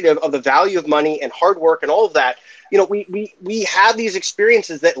appreciative of the value of money and hard work and all of that, we have these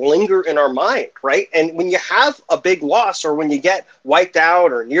experiences that linger in our mind, right? And when you have a big loss, or when you get wiped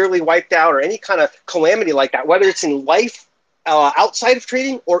out or nearly wiped out, or any kind of calamity like that, whether it's in life, outside of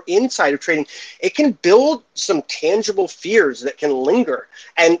trading or inside of trading, it can build some tangible fears that can linger.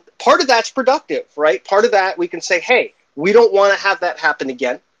 And part of that's productive, right? Part of that we can say, hey, we don't want to have that happen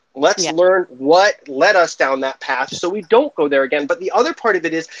again. Let's learn what led us down that path so we don't go there again. But the other part of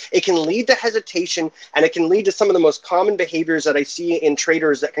it is it can lead to hesitation, and it can lead to some of the most common behaviors that I see in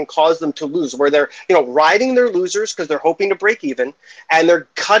traders that can cause them to lose, where they're, riding their losers because they're hoping to break even, and they're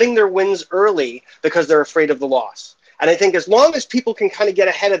cutting their wins early because they're afraid of the loss. And I think as long as people can kind of get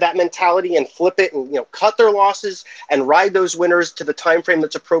ahead of that mentality and flip it and, cut their losses and ride those winners to the time frame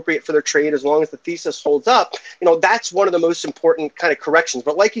that's appropriate for their trade, as long as the thesis holds up, that's one of the most important kind of corrections.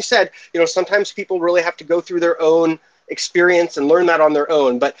 But like you said, sometimes people really have to go through their own experience and learn that on their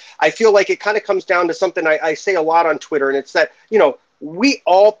own. But I feel like it kind of comes down to something I say a lot on Twitter, and it's that, we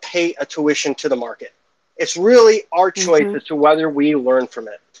all pay a tuition to the market. It's really our choice as to whether we learn from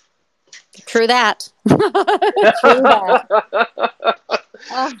it. True that. True that.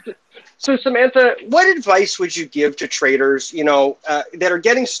 So Samantha, what advice would you give to traders, that are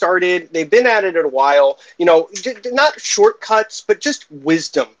getting started? They've been at it a while, not shortcuts, but just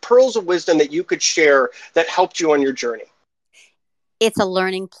wisdom, pearls of wisdom that you could share that helped you on your journey. It's a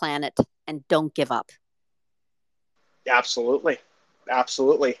learning planet, and don't give up. Absolutely.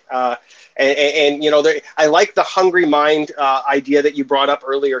 Absolutely. I like the hungry mind idea that you brought up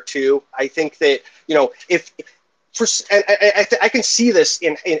earlier too. I think that, I can see this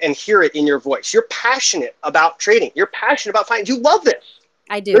and hear it in your voice. You're passionate about trading. You're passionate about finance. You love this.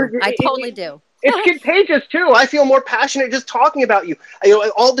 I do. I totally do. It's contagious too. I feel more passionate just talking about you.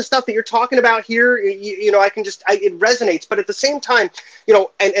 All the stuff that you're talking about here, it resonates. But at the same time,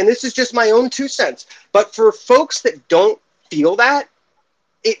 and this is just my own 2 cents, but for folks that don't feel that,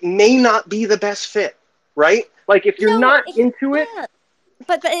 it may not be the best fit, right? Like if you're not into it.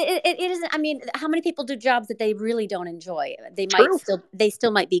 But it isn't. I mean, how many people do jobs that they really don't enjoy? They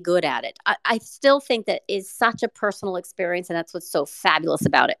still might be good at it. I still think that is such a personal experience, and that's what's so fabulous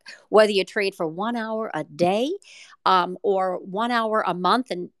about it. Whether you trade for 1 hour a day, or 1 hour a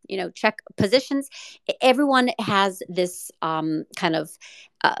month, and check positions, everyone has this kind of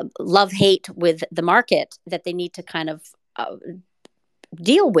love-hate with the market that they need to kind of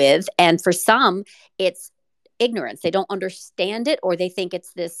deal with. And for some, it's ignorance. They don't understand it, or they think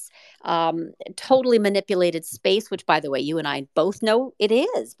it's this totally manipulated space, which, by the way, you and I both know it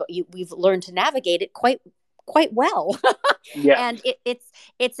is, but we've learned to navigate it quite well. Yeah. And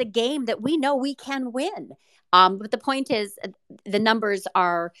it's a game that we know we can win. But the point is, the numbers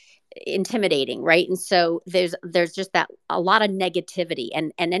are intimidating, right? And so there's just that a lot of negativity,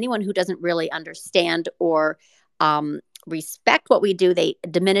 and anyone who doesn't really understand or respect what we do, they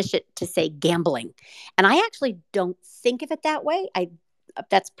diminish it to say gambling. And I actually don't think of it that way.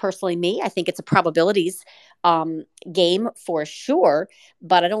 That's personally me. I think it's a probabilities game for sure,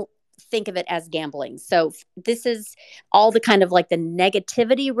 but I don't think of it as gambling. So this is all the kind of like the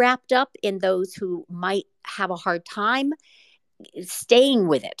negativity wrapped up in those who might have a hard time staying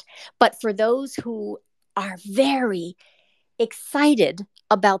with it. But for those who are very excited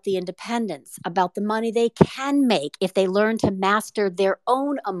about the independence, about the money they can make if they learn to master their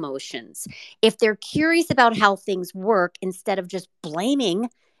own emotions, if they're curious about how things work instead of just blaming,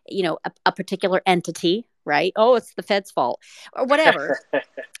 a particular entity, right? Oh, it's the Fed's fault or whatever,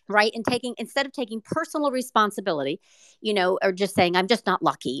 right? And instead of taking personal responsibility, or just saying I'm just not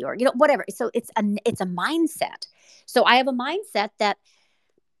lucky, or whatever. So it's a mindset. So I have a mindset that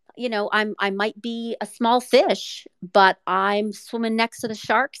I might be a small fish, but I'm swimming next to the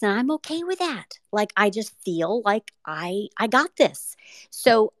sharks, and I'm okay with that. Like, I just feel like I got this.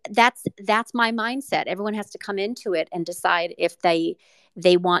 So that's my mindset. Everyone has to come into it and decide if they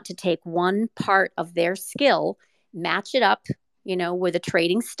want to take one part of their skill, match it up, with a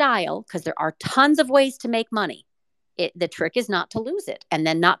trading style, because there are tons of ways to make money. The trick is not to lose it, and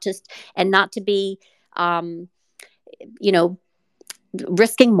then not to be,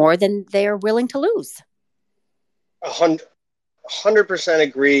 risking more than they're willing to lose. 100%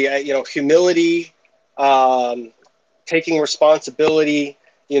 agree. Humility, taking responsibility,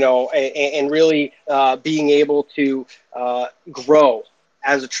 and really being able to grow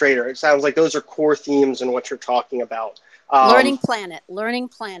as a trader. It sounds like those are core themes in what you're talking about. Learning planet.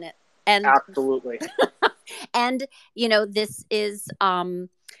 And absolutely. And, this is, I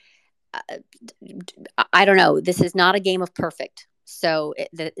don't know, this is not a game of perfect. So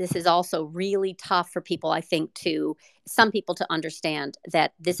this is also really tough for people, I think, some people to understand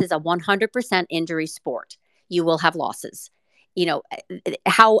that this is a 100% injury sport. You will have losses.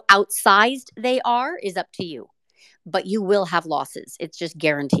 How outsized they are is up to you, but you will have losses. It's just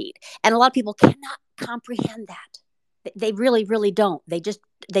guaranteed. And a lot of people cannot comprehend that. They really, really don't. They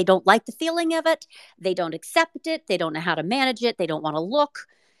don't like the feeling of it. They don't accept it. They don't know how to manage it. They don't want to look.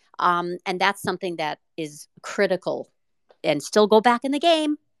 And that's something that is critical, and still go back in the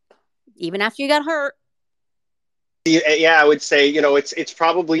game even after you got hurt. Yeah, I would say, it's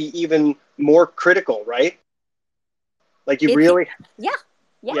probably even more critical, right? Like you It's really, Yeah,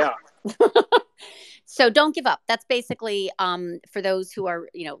 yeah. yeah. So don't give up. That's basically, for those who are,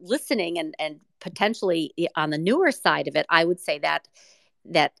 listening and potentially on the newer side of it. I would say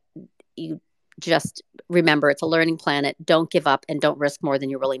that you just remember it's a learning planet. Don't give up and don't risk more than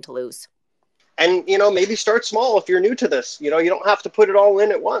you're willing to lose. And maybe start small if you're new to this. You don't have to put it all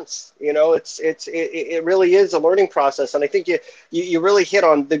in at once. It really is a learning process. And I think you really hit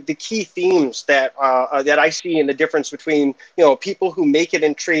on the key themes that I see in the difference between people who make it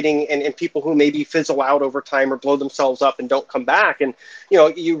in trading and people who maybe fizzle out over time or blow themselves up and don't come back. And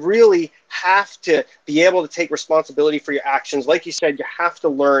you really have to be able to take responsibility for your actions. Like you said, you have to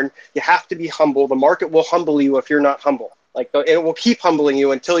learn. You have to be humble. The market will humble you if you're not humble. Like it will keep humbling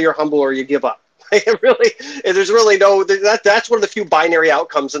you until you're humble or you give up. There's really that's one of the few binary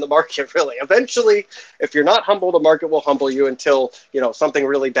outcomes in the market, really. Eventually, if you're not humble, the market will humble you until, something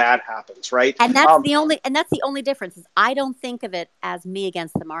really bad happens, right? And that's the only difference is I don't think of it as me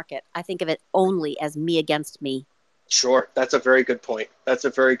against the market. I think of it only as me against me. Sure. That's a very good point. That's a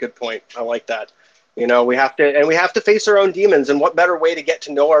very good point. I like that. We have to face our own demons, and what better way to get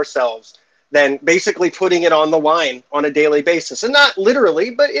to know ourselves than basically putting it on the line on a daily basis. And not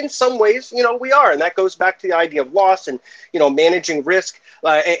literally, but in some ways, we are. And that goes back to the idea of loss and, managing risk.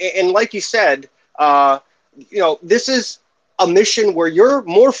 And like you said, this is a mission where you're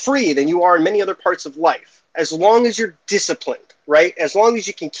more free than you are in many other parts of life, as long as you're disciplined, right? As long as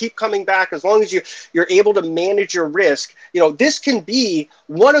you can keep coming back, as long as you're able to manage your risk, this can be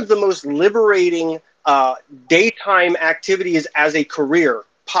one of the most liberating daytime activities as a career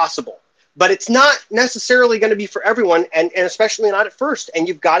possible. But it's not necessarily going to be for everyone, and especially not at first. And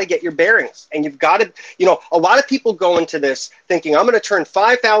you've got to get your bearings. And you've got to, a lot of people go into this thinking, I'm going to turn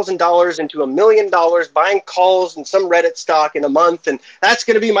 $5,000 into $1 million buying calls and some Reddit stock in a month. And that's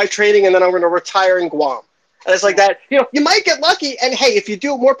going to be my trading. And then I'm going to retire in Guam. And it's like that, you might get lucky. And hey, if you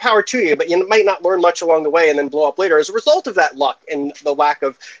do, more power to you, but you might not learn much along the way and then blow up later as a result of that luck and the lack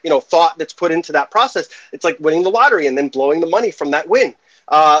of, thought that's put into that process. It's like winning the lottery and then blowing the money from that win.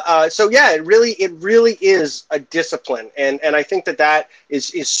 So yeah, it really is a discipline, and I think that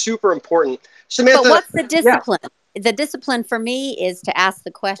is super important. Samantha, but what's the yeah, discipline? The discipline for me is to ask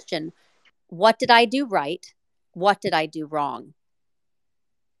the question, what did I do right? What did I do wrong?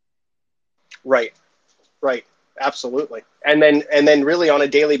 right, right, absolutely. And then really on a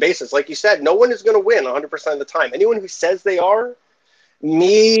daily basis, like you said, no one is going to win 100% of the time. Anyone who says they are,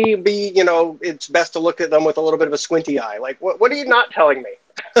 maybe it's best to look at them with a little bit of a squinty eye. Like, what are you not telling me?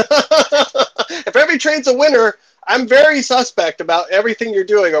 If every trade's a winner, I'm very suspect about everything you're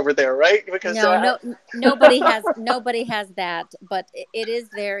doing over there, right? Because No, nobody has that, but it is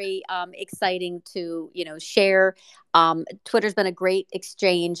very exciting to share. Twitter's been a great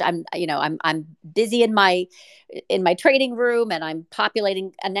exchange. I'm busy in my trading room, and I'm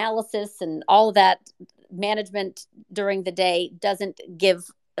populating analysis and all of that management during the day doesn't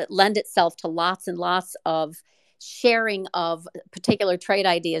lend itself to lots and lots of sharing of particular trade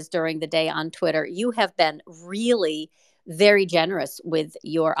ideas during the day on Twitter. You have been really very generous with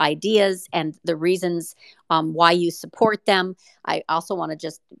your ideas and the reasons why you support them. I also want to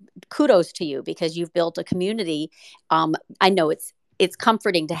just kudos to you because you've built a community. I know it's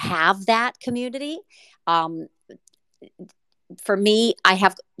comforting to have that community. Um, for me, I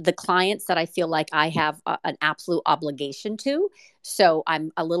have the clients that I feel like I have an absolute obligation to. So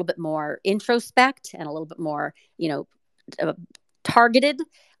I'm a little bit more introspect and a little bit more, uh, targeted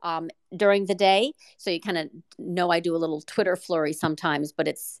during the day. So you kind of know I do a little Twitter flurry sometimes, but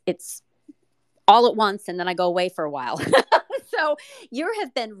it's all at once, and then I go away for a while. So you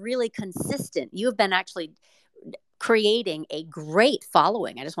have been really consistent. You have been actually creating a great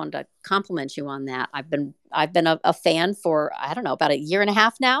following. I just wanted to compliment you on that. I've been a fan for, I don't know, about a year and a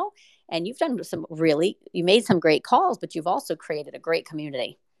half now, and you made some great calls, but you've also created a great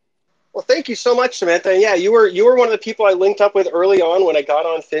community. Well, thank you so much, Samantha. Yeah, you were one of the people I linked up with early on when I got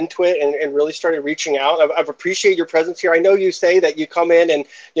on FinTwit and really started reaching out. I've appreciated your presence here. I know you say that you come in and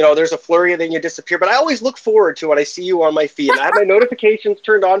there's a flurry and then you disappear, but I always look forward to when I see you on my feed. And I have my notifications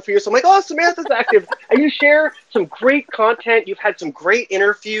turned on for you, so I'm like, oh, Samantha's active. And you share some great content. You've had some great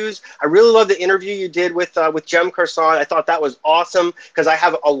interviews. I really love the interview you did with Jem Carson. I thought that was awesome because I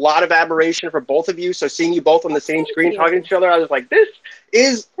have a lot of admiration for both of you. So seeing you both on the same Thank screen talking to you. each other, I was like, this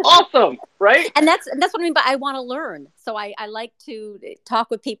is awesome, right? And that's what I mean. But I want to learn, so I like to talk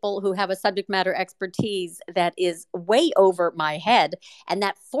with people who have a subject matter expertise that is way over my head, and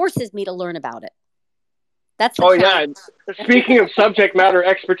that forces me to learn about it. That's the Oh yeah. challenge. And speaking of subject matter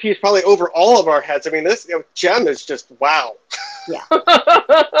expertise, probably over all of our heads. I mean, this Jem is just wow. Yeah, He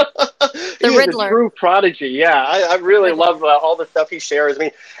the is a Riddler. true prodigy. Yeah, I really Riddler. love all the stuff he shares. I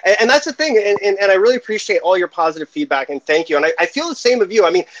mean, and that's the thing. And I really appreciate all your positive feedback and thank you. And I feel the same of you.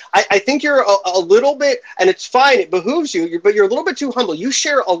 I mean, I think you're a little bit, and it's fine. It behooves you, but you're a little bit too humble. You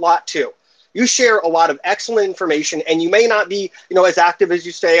share a lot too. You share a lot of excellent information, and you may not be, as active as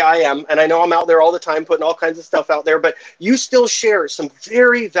you say I am. And I know I'm out there all the time putting all kinds of stuff out there, but you still share some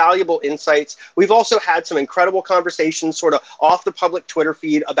very valuable insights. We've also had some incredible conversations sort of off the public Twitter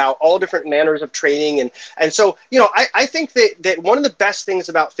feed about all different manners of training. And so, I think that one of the best things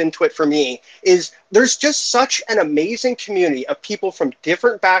about FinTwit for me is there's just such an amazing community of people from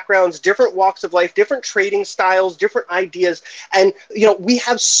different backgrounds, different walks of life, different trading styles, different ideas. And, we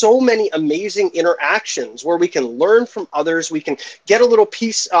have so many amazing interactions where we can learn from others. We can get a little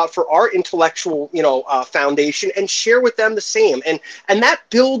piece for our intellectual, foundation and share with them the same. And that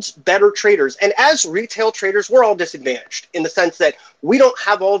builds better traders. And as retail traders, we're all disadvantaged in the sense that we don't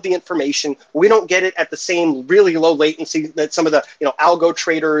have all of the information. We don't get it at the same really low latency that some of the, algo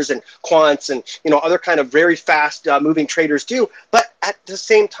traders and quants and, other kind of very fast moving traders do. But at the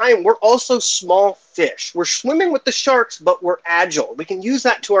same time, we're also small fish. We're swimming with the sharks, but we're agile. We can use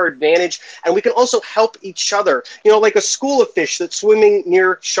that to our advantage, and we can also help each other. Like a school of fish that's swimming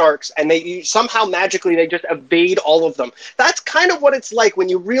near sharks, and they somehow magically they just evade all of them. That's kind of what it's like when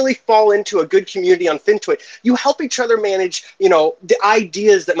you really fall into a good community on FinTwit. You help each other manage, the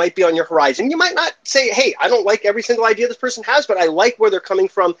ideas that might be on your horizon. You might not say, hey, I don't like every single idea this person has, but I like where they're coming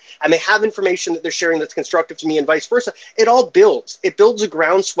from, and they have information that they're sharing that's constructive to me, and vice versa. It all builds. It builds a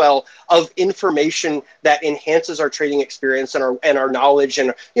groundswell of information that enhances our trading experience and our knowledge,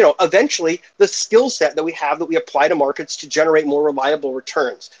 and eventually the skill set that we have that we apply to markets to generate more reliable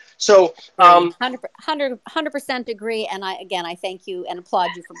returns. So Agree. 100% agree. And I thank you and applaud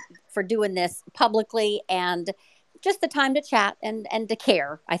you for doing this publicly, and just the time to chat and to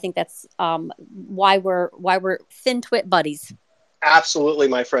care. I think that's why we're FinTwit buddies. absolutely,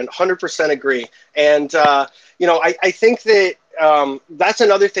 my friend, 100% agree. And I think that that's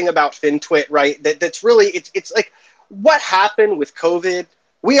another thing about FinTwit, right? That's really it's like what happened with COVID.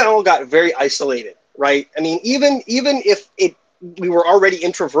 We all got very isolated, right? I mean, even if we were already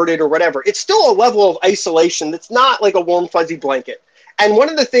introverted or whatever, it's still a level of isolation that's not like a warm fuzzy blanket. And one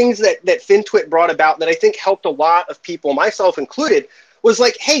of the things that FinTwit brought about that I think helped a lot of people, myself included, was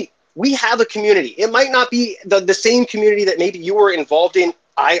like, hey, we have a community. It might not be the same community that maybe you were involved in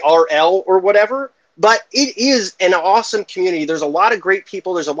IRL or whatever, but it is an awesome community. There's a lot of great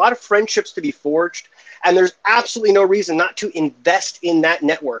people. There's a lot of friendships to be forged. And there's absolutely no reason not to invest in that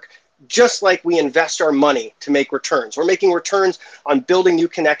network, just like we invest our money to make returns. We're making returns on building new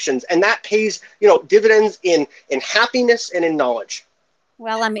connections. And that pays, dividends in happiness and in knowledge.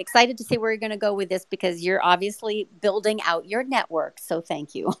 Well, I'm excited to see where you're going to go with this, because you're obviously building out your network. So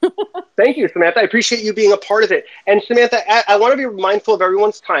thank you. Thank you, Samantha. I appreciate you being a part of it. And Samantha, I want to be mindful of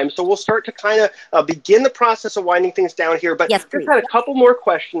everyone's time. So we'll start to kind of begin the process of winding things down here. But Yes, just please. had a couple more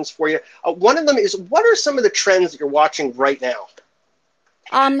questions for you. One of them is, what are some of the trends that you're watching right now?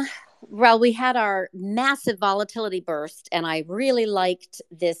 Um, well, we had our massive volatility burst, and I really liked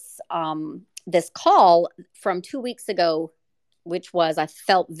this call from 2 weeks ago, which was, I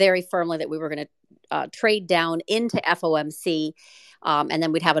felt very firmly that we were going to trade down into FOMC, and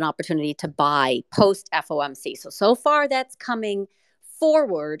then we'd have an opportunity to buy post FOMC. So far that's coming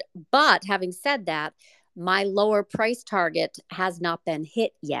forward. But having said that, my lower price target has not been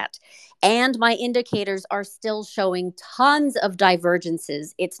hit yet. And my indicators are still showing tons of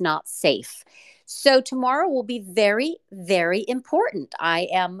divergences. It's not safe. So tomorrow will be very, very important. I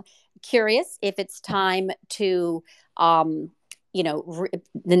am curious if it's time to, the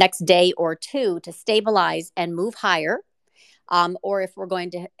next day or two to stabilize and move higher, or if we're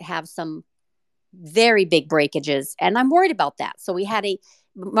going to have some very big breakages. And I'm worried about that. So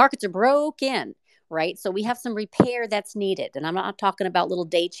markets are broken. right? So we have some repair that's needed. And I'm not talking about little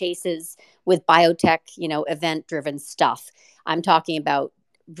day chases with biotech, event driven stuff. I'm talking about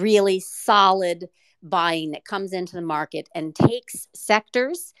really solid buying that comes into the market and takes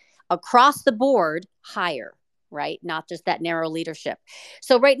sectors across the board higher, right? Not just that narrow leadership.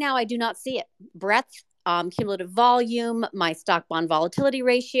 So right now, I do not see it. Breadth, cumulative volume, my stock bond volatility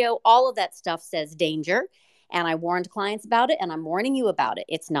ratio, all of that stuff says danger. And I warned clients about it, and I'm warning you about it.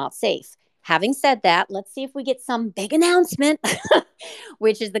 It's not safe. Having said that, let's see if we get some big announcement,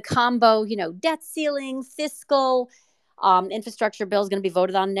 which is the combo, debt ceiling, fiscal, infrastructure bill is going to be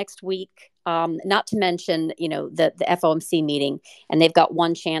voted on next week. Not to mention, the FOMC meeting, and they've got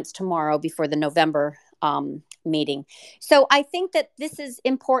one chance tomorrow before the November meeting. So I think that this is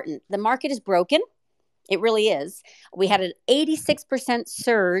important. The market is broken. It really is. We had an 86%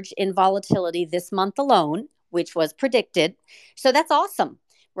 surge in volatility this month alone, which was predicted. So that's awesome,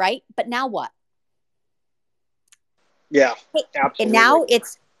 right? But now what? Yeah, And absolutely. now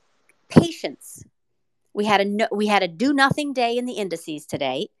it's patience. We had a do nothing day in the indices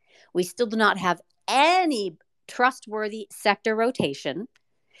today. We still do not have any trustworthy sector rotation.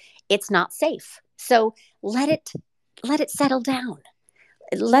 It's not safe. So let it settle down.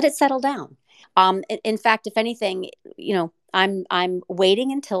 Let it settle down. In fact, if anything, I'm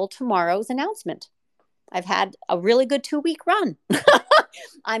waiting until tomorrow's announcement. I've had a really good 2-week run.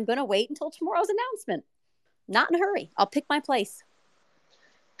 I'm going to wait until tomorrow's announcement. Not in a hurry. I'll pick my place.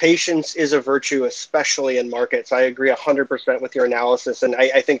 Patience is a virtue, especially in markets. I agree 100% with your analysis. And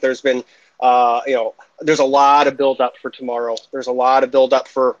I think there's been, there's a lot of buildup for tomorrow. There's a lot of buildup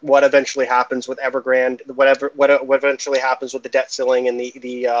for what eventually happens with Evergrande, what eventually happens with the debt ceiling and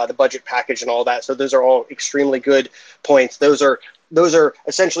the budget package and all that. So those are all extremely good points. Those are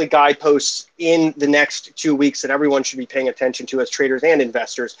essentially guideposts in the next 2 weeks that everyone should be paying attention to as traders and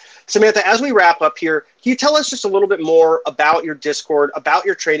investors. Samantha, as we wrap up here, can you tell us just a little bit more about your Discord, about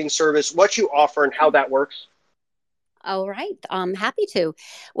your trading service, what you offer, and how that works? All right. I'm happy to.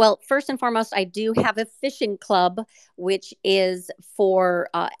 Well, first and foremost, I do have a fishing club, which is for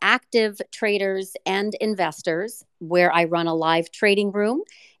active traders and investors, where I run a live trading room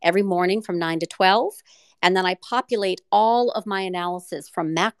every morning from 9 to 12. And then I populate all of my analysis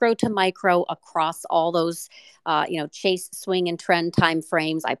from macro to micro across all those, chase, swing, and trend time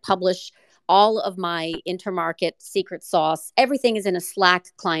frames. I publish all of my intermarket secret sauce. Everything is in a Slack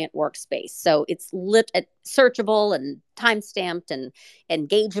client workspace. So it's searchable and time stamped and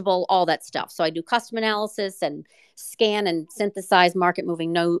engageable, all that stuff. So I do custom analysis and scan and synthesize market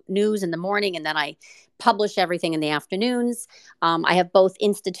moving news in the morning. And then I publish everything in the afternoons. I have both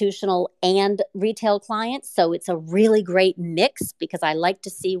institutional and retail clients. So it's a really great mix because I like to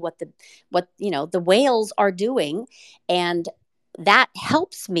see what the whales are doing. And that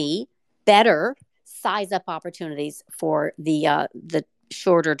helps me better size up opportunities for the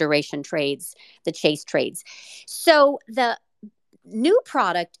shorter duration trades, the chase trades. So the new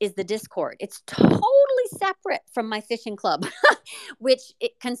product is the Discord. It's totally separate from my fishing club, which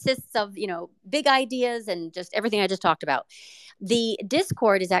it consists of, big ideas and just everything I just talked about. The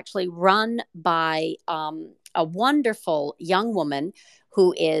Discord is actually run by a wonderful young woman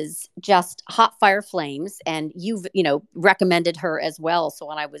who is just hot fire flames, and you've recommended her as well. So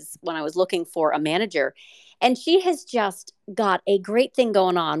when I was looking for a manager, and she has just got a great thing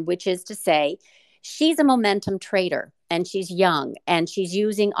going on, which is to say she's a momentum trader and she's young and she's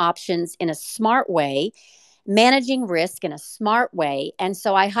using options in a smart way, managing risk in a smart way. And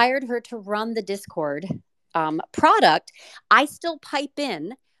so I hired her to run the Discord product. I still pipe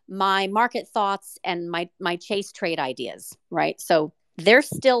in my market thoughts and my chase trade ideas, right? So they're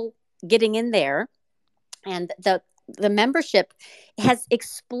still getting in there, and the membership has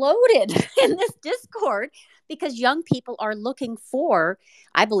exploded in this Discord because young people are looking for,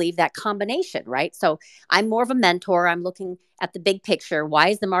 I believe, that combination, right? So I'm more of a mentor. I'm looking at the big picture. Why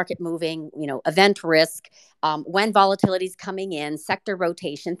is the market moving? Event risk, when volatility is coming in, sector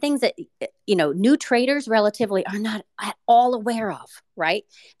rotation, things that, new traders relatively are not at all aware of, right?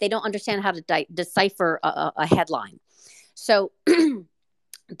 They don't understand how to decipher a headline. So,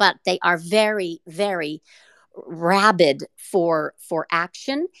 but they are very, very rabid for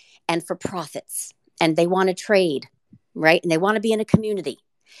action and for profits, and they want to trade, right? And they want to be in a community.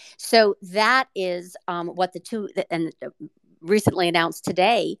 So that is what the two and recently announced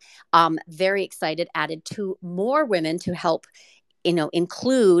today. Very excited, added 2 more women to help,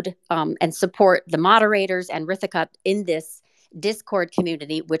 include and support the moderators and Rithika in this Discord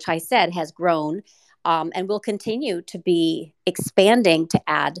community, which I said has grown and will continue to be expanding to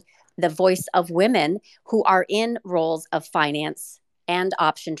add the voice of women who are in roles of finance and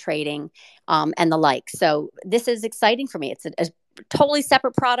option trading, and the like. So this is exciting for me. It's a totally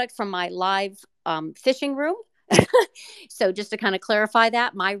separate product from my live fishing room. So just to kind of clarify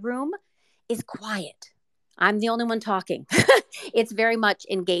that, my room is quiet. I'm the only one talking. It's very much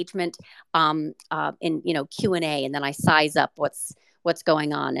engagement, in Q&A, and then I size up what's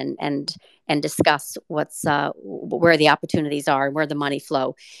going on, and discuss what's where the opportunities are and where the money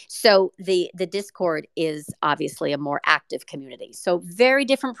flow. So the Discord is obviously a more active community. So very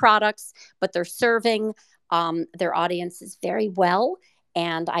different products, but they're serving their audiences very well,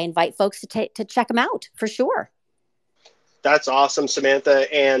 and I invite folks to check them out for sure. That's awesome,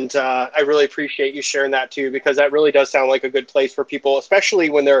 Samantha. And I really appreciate you sharing that too, because that really does sound like a good place for people,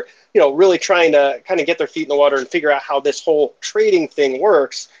 especially when they're, really trying to kind of get their feet in the water and figure out how this whole trading thing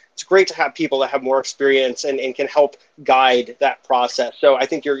works. It's great to have people that have more experience and can help guide that process. So I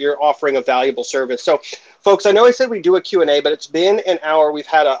think you're offering a valuable service. So folks, I know I said we do a Q&A, but it's been an hour. We've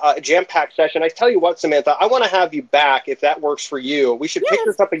had a jam-packed session. I tell you what, Samantha, I want to have you back if that works for you. We should pick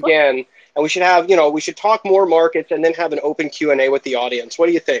this up again, and we should have, we should talk more markets and then have an open Q&A with the audience. What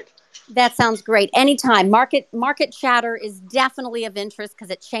do you think? That sounds great. Anytime. Market chatter is definitely of interest because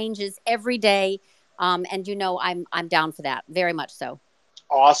it changes every day. And I'm down for that. Very much so.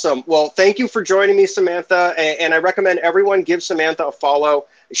 Awesome. Well, thank you for joining me, Samantha. And I recommend everyone give Samantha a follow.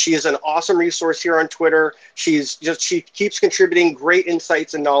 She is an awesome resource here on Twitter. She keeps contributing great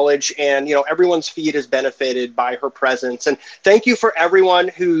insights and knowledge, and everyone's feed is benefited by her presence. And thank you for everyone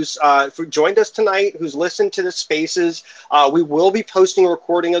who's joined us tonight, who's listened to the spaces. We will be posting a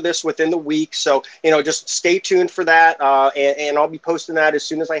recording of this within the week, so just stay tuned for that. And I'll be posting that as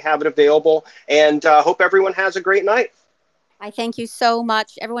soon as I have it available. And hope everyone has a great night. I thank you so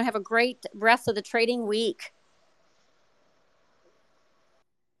much. Everyone have a great rest of the trading week.